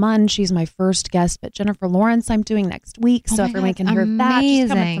Olivia Munn. She's my first guest, but Jennifer Lawrence I'm doing next week. So everyone can hear that. She's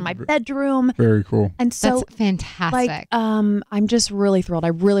coming from my bedroom. Very cool. And so that's fantastic. Like, I'm just really thrilled. I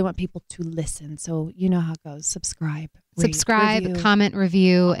really want people to listen. So you know how it goes. Subscribe, review, comment,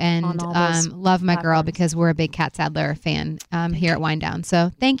 review, and love my platforms. Girl, because we're a big Catt Sadler fan here at Wind Down.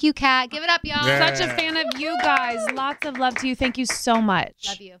 So thank you, Catt. Give it up, y'all. Yeah. Such a fan of you guys. Lots of love to you. Thank you so much.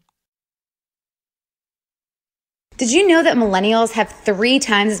 Love you. Did you know that millennials have 3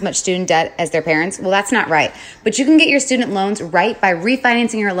 times as much student debt as their parents? Well, that's not right. But you can get your student loans right by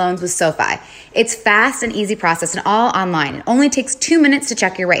refinancing your loans with SoFi. It's fast and easy process and all online. It only takes 2 minutes to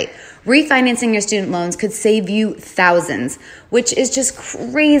check your rate. Refinancing your student loans could save you thousands, which is just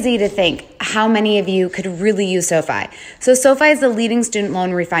crazy to think how many of you could really use SoFi. So SoFi is the leading student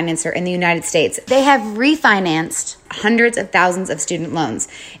loan refinancer in the United States. They have refinanced hundreds of thousands of student loans.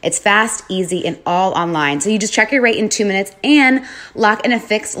 It's fast, easy, and all online. So you just check your rate in 2 minutes and lock in a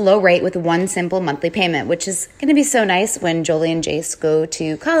fixed low rate with one simple monthly payment, which is going to be so nice when Jolie and Jace go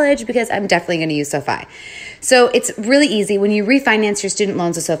to college because I'm definitely going to use SoFi. So it's really easy. When you refinance your student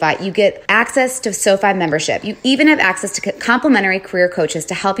loans with SoFi, you get access to SoFi membership. You even have access to complimentary career coaches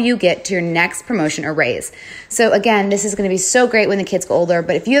to help you get to your next promotion or raise. So again, this is going to be so great when the kids get older,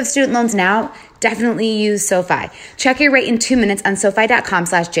 but if you have student loans now, definitely use SoFi. Check your rate in 2 minutes on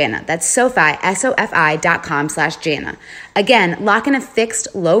SoFi.com/Jana. That's SoFi, SoFi.com/Jana. Again, lock in a fixed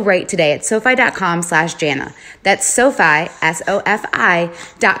low rate today at SoFi.com/Jana. That's SoFi,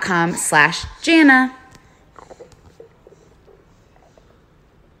 SoFi.com/Jana.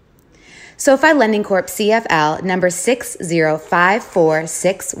 SoFi Lending Corp. CFL number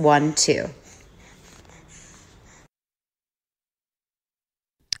 6054612.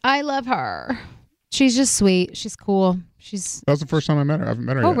 I love her. She's just sweet. She's cool. That was the first time I met her. I haven't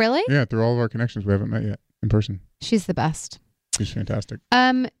met her yet. Oh, really? Yeah, through all of our connections, we haven't met yet in person. She's the best. She's fantastic.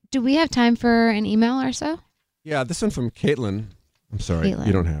 Do we have time for an email or so? Yeah, this one from Caitlin. I'm sorry, Caitlin.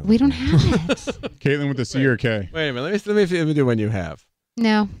 you don't have it. We don't have it. Caitlin with a C or a K? Wait a minute. Let me do one you have.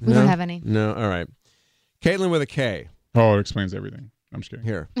 No, we don't have any. No, all right. Caitlin with a K. Oh, it explains everything. I'm just kidding.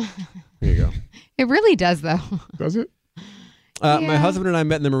 Here you go. It really does, though. Does it? My husband and I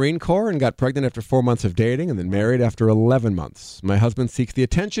met in the Marine Corps and got pregnant after 4 months of dating and then married after 11 months. My husband seeks the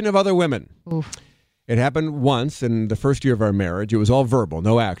attention of other women. Oof. It happened once in the first year of our marriage. It was all verbal,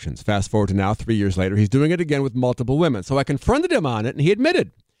 no actions. Fast forward to now, 3 years later, he's doing it again with multiple women. So I confronted him on it, and he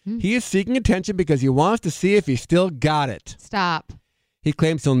admitted he is seeking attention because he wants to see if he still got it. Stop. He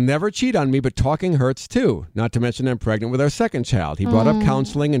claims he'll never cheat on me, but talking hurts too. Not to mention I'm pregnant with our second child. He brought up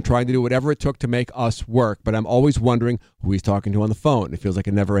counseling and trying to do whatever it took to make us work, but I'm always wondering who he's talking to on the phone. It feels like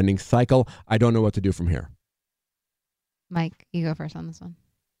a never-ending cycle. I don't know what to do from here. Mike, you go first on this one.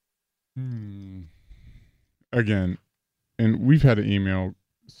 Again, and we've had an email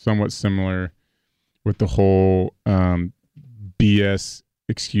somewhat similar with the whole BS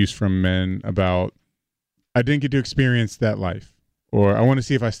excuse from men about, I didn't get to experience that life. Or I want to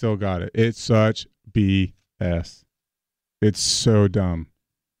see if I still got it. It's such BS. It's so dumb.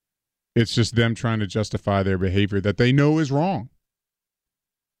 It's just them trying to justify their behavior that they know is wrong.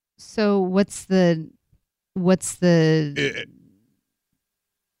 So what's the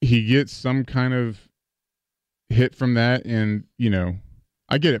he gets some kind of hit from that, and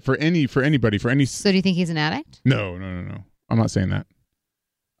I get it for anybody. So do you think he's an addict? No. I'm not saying that.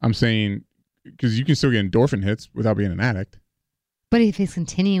 I'm saying because you can still get endorphin hits without being an addict. But if he's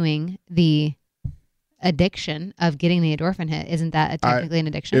continuing the addiction of getting the endorphin hit, isn't that technically an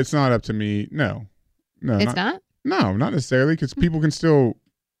addiction? It's not up to me. No. It's not? No, not necessarily, because people can still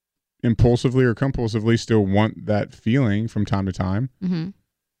impulsively or compulsively still want that feeling from time to time. Mm-hmm.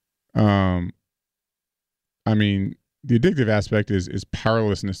 I mean, the addictive aspect is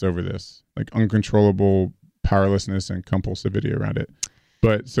powerlessness over this, like uncontrollable powerlessness and compulsivity around it.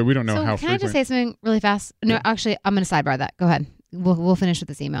 But so we don't know how frequent. Can I just say something really fast? No, actually, I'm going to sidebar that. Go ahead. We'll finish with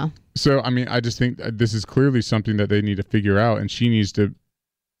this email. So, I mean, I just think this is clearly something that they need to figure out, and she needs to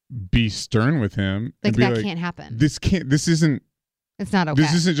be stern with him. Like, that can't happen. This isn't. It's not okay.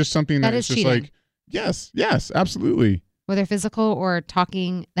 This isn't just something that is just cheating. like, yes, absolutely. Whether physical or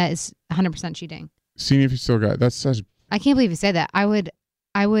talking, that is 100% cheating. Seeing if you still got that's such. I can't believe you said that. I would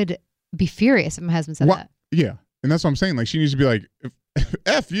be furious if my husband said that. Yeah, and that's what I'm saying. Like, she needs to be like,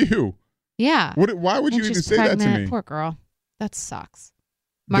 F you. Yeah. Why would you even say that to me? Poor girl. That sucks.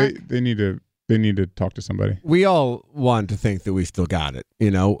 Mark? They need to talk to somebody. We all want to think that we still got it.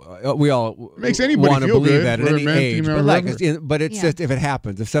 We all makes anybody want to feel believe good that at for any a man, age. female, But it's just if it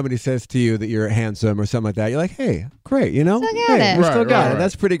happens, if somebody says to you that you're handsome or something like that, you're like, hey, great, Still got it. we still got it. Right.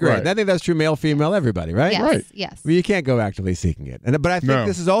 That's pretty great. Right. And I think that's true, male, female, everybody, right? Yes, Right. yes. Well, you can't go actively seeking it. But I think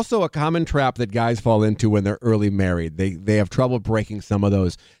this is also a common trap that guys fall into when they're early married. They have trouble breaking some of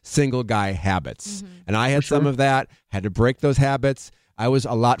those single guy habits. Mm-hmm. And I had some of that, had to break those habits. I was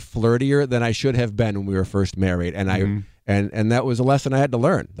a lot flirtier than I should have been when we were first married. And and that was a lesson I had to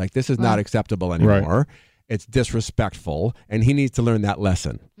learn. Like, this is not acceptable anymore. Right. It's disrespectful, and he needs to learn that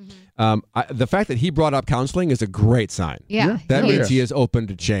lesson. Mm-hmm. The fact that he brought up counseling is a great sign. Yeah. That Huge. means he is open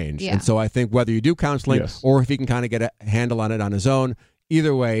to change. Yeah. And so I think whether you do counseling or if he can kind of get a handle on it on his own,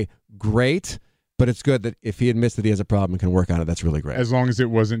 either way, great. But it's good that if he admits that he has a problem and can work on it, that's really great. As long as it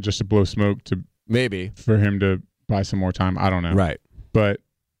wasn't just to blow smoke to maybe for him to buy some more time. I don't know. Right. But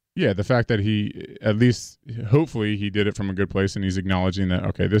yeah, the fact that he, at least, hopefully he did it from a good place and he's acknowledging that,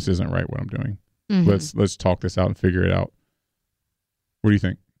 okay, this isn't right what I'm doing. Mm-hmm. Let's talk this out and figure it out. What do you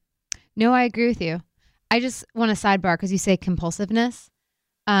think? No, I agree with you. I just want to sidebar because you say compulsiveness.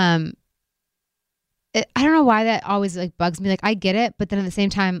 I don't know why that always like bugs me. Like I get it, but then at the same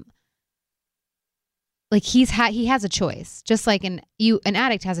time, like he has a choice. Just like an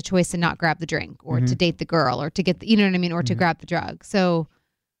addict has a choice to not grab the drink or to date the girl or to get you know what I mean, or to grab the drug. So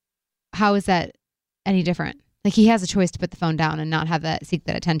how is that any different? Like he has a choice to put the phone down and not have seek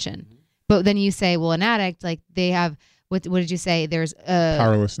that attention. But then you say, well, an addict, like they have what did you say? There's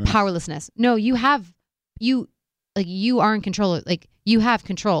powerlessness. No, you are in control. Like you have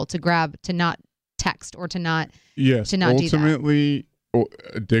control to grab, to not text or to not do that. Ultimately,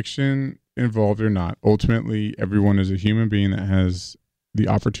 addiction involved or not, ultimately everyone is a human being that has the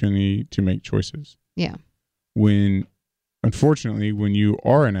opportunity to make choices. Yeah. Unfortunately, when you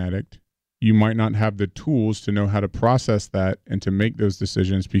are an addict, you might not have the tools to know how to process that and to make those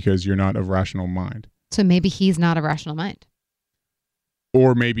decisions because you're not of rational mind. So maybe he's not a rational mind.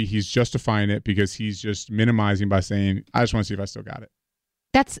 Or maybe he's justifying it because he's just minimizing by saying, I just want to see if I still got it.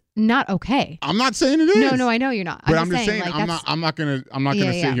 That's not okay. I'm not saying it is. No, I know you're not. But I'm just saying like, I'm not gonna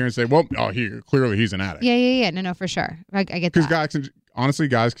sit here and say, well, clearly he's an addict. Yeah. No, for sure. I get that. Because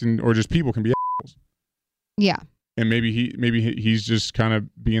guys can, or just people can be assholes. Yeah. And maybe he's just kind of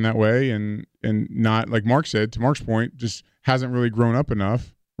being that way and not, like Mark said, to Mark's point, just hasn't really grown up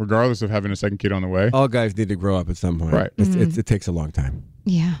enough, regardless of having a second kid on the way. All guys need to grow up at some point. Right. It takes a long time.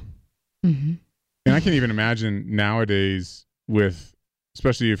 Yeah. Mm-hmm. And I can't even imagine nowadays with,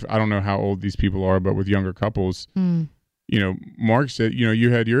 especially if I don't know how old these people are, but with younger couples, Mark said,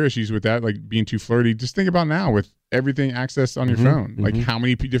 you had your issues with that, like being too flirty. Just think about now with everything accessed on your phone, like how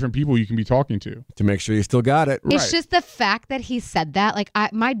many different people you can be talking to make sure you still got it. It's just the fact that he said that, like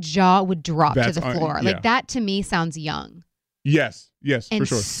my jaw would drop to the floor. Like that to me sounds young. Yes, and for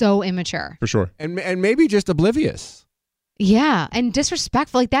sure. So immature. For sure. And maybe just oblivious. Yeah, and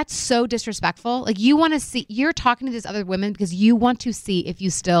disrespectful. Like that's so disrespectful. Like you want to see, you're talking to these other women because you want to see if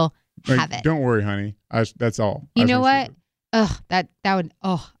you still have it. Don't worry, honey. That's all. You know what? That would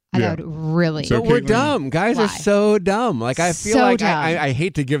really. So we're dumb. Guys are so dumb. Like I feel like I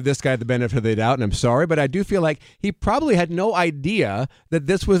hate to give this guy the benefit of the doubt, and I'm sorry, but I do feel like he probably had no idea that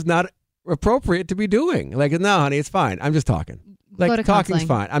this was not appropriate to be doing. Like, no, honey, it's fine. I'm just talking. Like talking's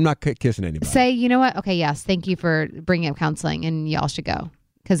fine. I'm not kissing anybody. Say, you know what? Okay, yes. Thank you for bringing up counseling, and y'all should go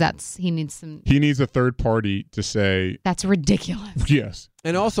because he needs a third party to say that's ridiculous. Yes.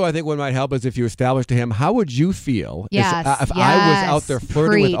 And also, I think what might help is if you establish to him, how would you feel if I was out there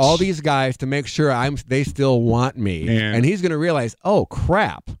flirting with all these guys to make sure they still want me, and he's going to realize, oh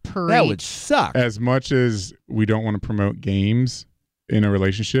crap, that would suck. As much as we don't want to promote games in a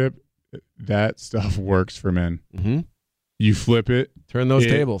relationship, that stuff works for men. Mm-hmm. You flip it, turn those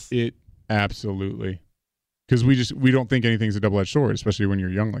tables. It absolutely. Because we don't think anything's a double-edged sword, especially when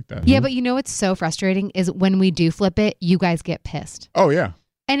you're young like that. Yeah, but you know what's so frustrating is when we do flip it, you guys get pissed. Oh, yeah.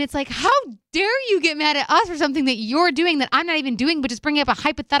 And it's like, how dare you get mad at us for something that you're doing that I'm not even doing, but just bringing up a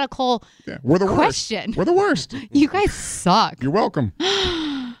hypothetical we're the question. Worst. We're the worst. You guys suck. You're welcome.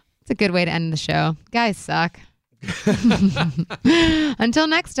 It's a good way to end the show. Guys suck. Until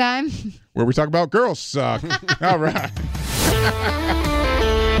next time. Where we talk about girls suck. All right.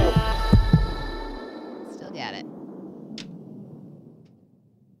 Still got it.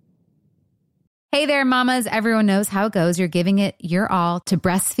 Hey there, mamas. Everyone knows how it goes. You're giving it your all to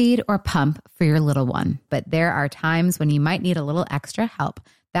breastfeed or pump for your little one. But there are times when you might need a little extra help.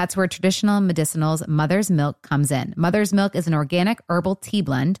 That's where traditional medicinals Mother's Milk comes in. Mother's Milk is an organic herbal tea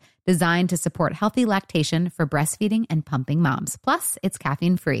blend designed to support healthy lactation for breastfeeding and pumping moms. Plus, it's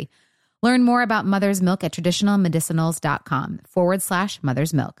caffeine-free. Learn more about Mother's Milk at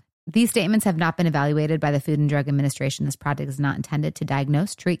traditionalmedicinals.com/Mother's Milk. These statements have not been evaluated by the Food and Drug Administration. This product is not intended to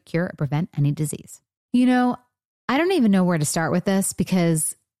diagnose, treat, cure, or prevent any disease. You know, I don't even know where to start with this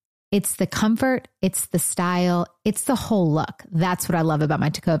because it's the comfort, it's the style, it's the whole look. That's what I love about my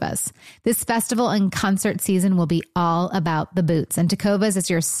Tecovas. This festival and concert season will be all about the boots, and Tecovas is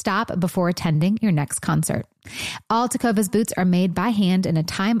your stop before attending your next concert. All Tecovas boots are made by hand in a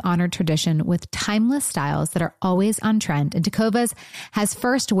time-honored tradition with timeless styles that are always on trend. And Tecovas has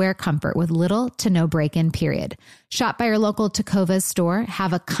first wear comfort with little to no break-in period. Shop by your local Tecovas store,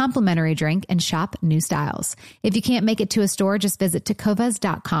 have a complimentary drink, and shop new styles. If you can't make it to a store, just visit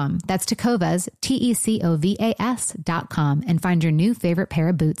Tecovas.com. That's Tecovas, Tecovas.com, and find your new favorite pair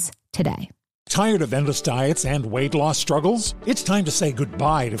of boots today. Tired of endless diets and weight loss struggles? It's time to say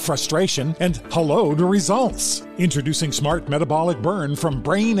goodbye to frustration and hello to results. Introducing Smart Metabolic Burn from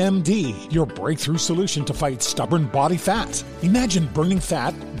Brain MD, your breakthrough solution to fight stubborn body fat. Imagine burning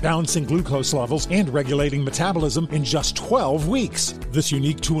fat, balancing glucose levels, and regulating metabolism in just 12 weeks. This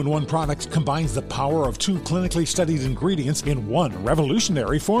unique 2-in-1 product combines the power of 2 clinically studied ingredients in one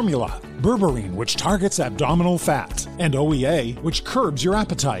revolutionary formula. Berberine, which targets abdominal fat, and OEA, which curbs your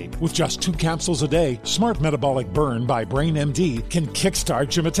appetite. With just 2 capsules a day, Smart Metabolic Burn by Brain MD can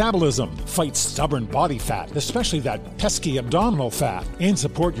kickstart your metabolism, fight stubborn body fat, especially that pesky abdominal fat, and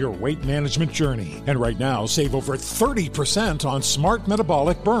support your weight management journey. And right now, save over 30% on Smart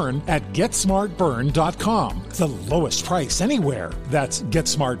Metabolic Burn at GetSmartBurn.com. The lowest price anywhere. That's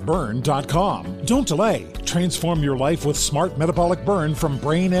GetSmartBurn.com. Don't delay. Transform your life with Smart Metabolic Burn from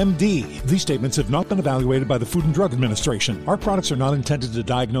Brain MD. These statements have not been evaluated by the Food and Drug Administration. Our products are not intended to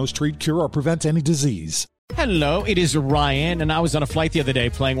diagnose, treat, cure, or prevent any disease. Hello, it is Ryan, and I was on a flight the other day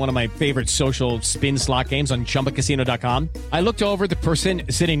playing one of my favorite social spin slot games on ChumbaCasino.com. I looked over at the person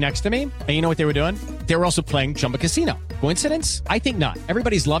sitting next to me, and you know what they were doing? They were also playing Chumba Casino. Coincidence? I think not.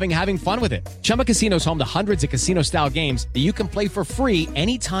 Everybody's loving having fun with it. Chumba Casino is home to hundreds of casino-style games that you can play for free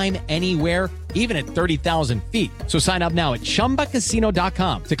anytime, anywhere, even at 30,000 feet. So sign up now at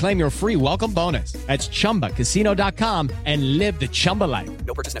ChumbaCasino.com to claim your free welcome bonus. That's ChumbaCasino.com and live the Chumba life.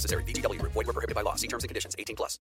 No purchase necessary. VGW. Void where prohibited by law. See terms and conditions. 18+.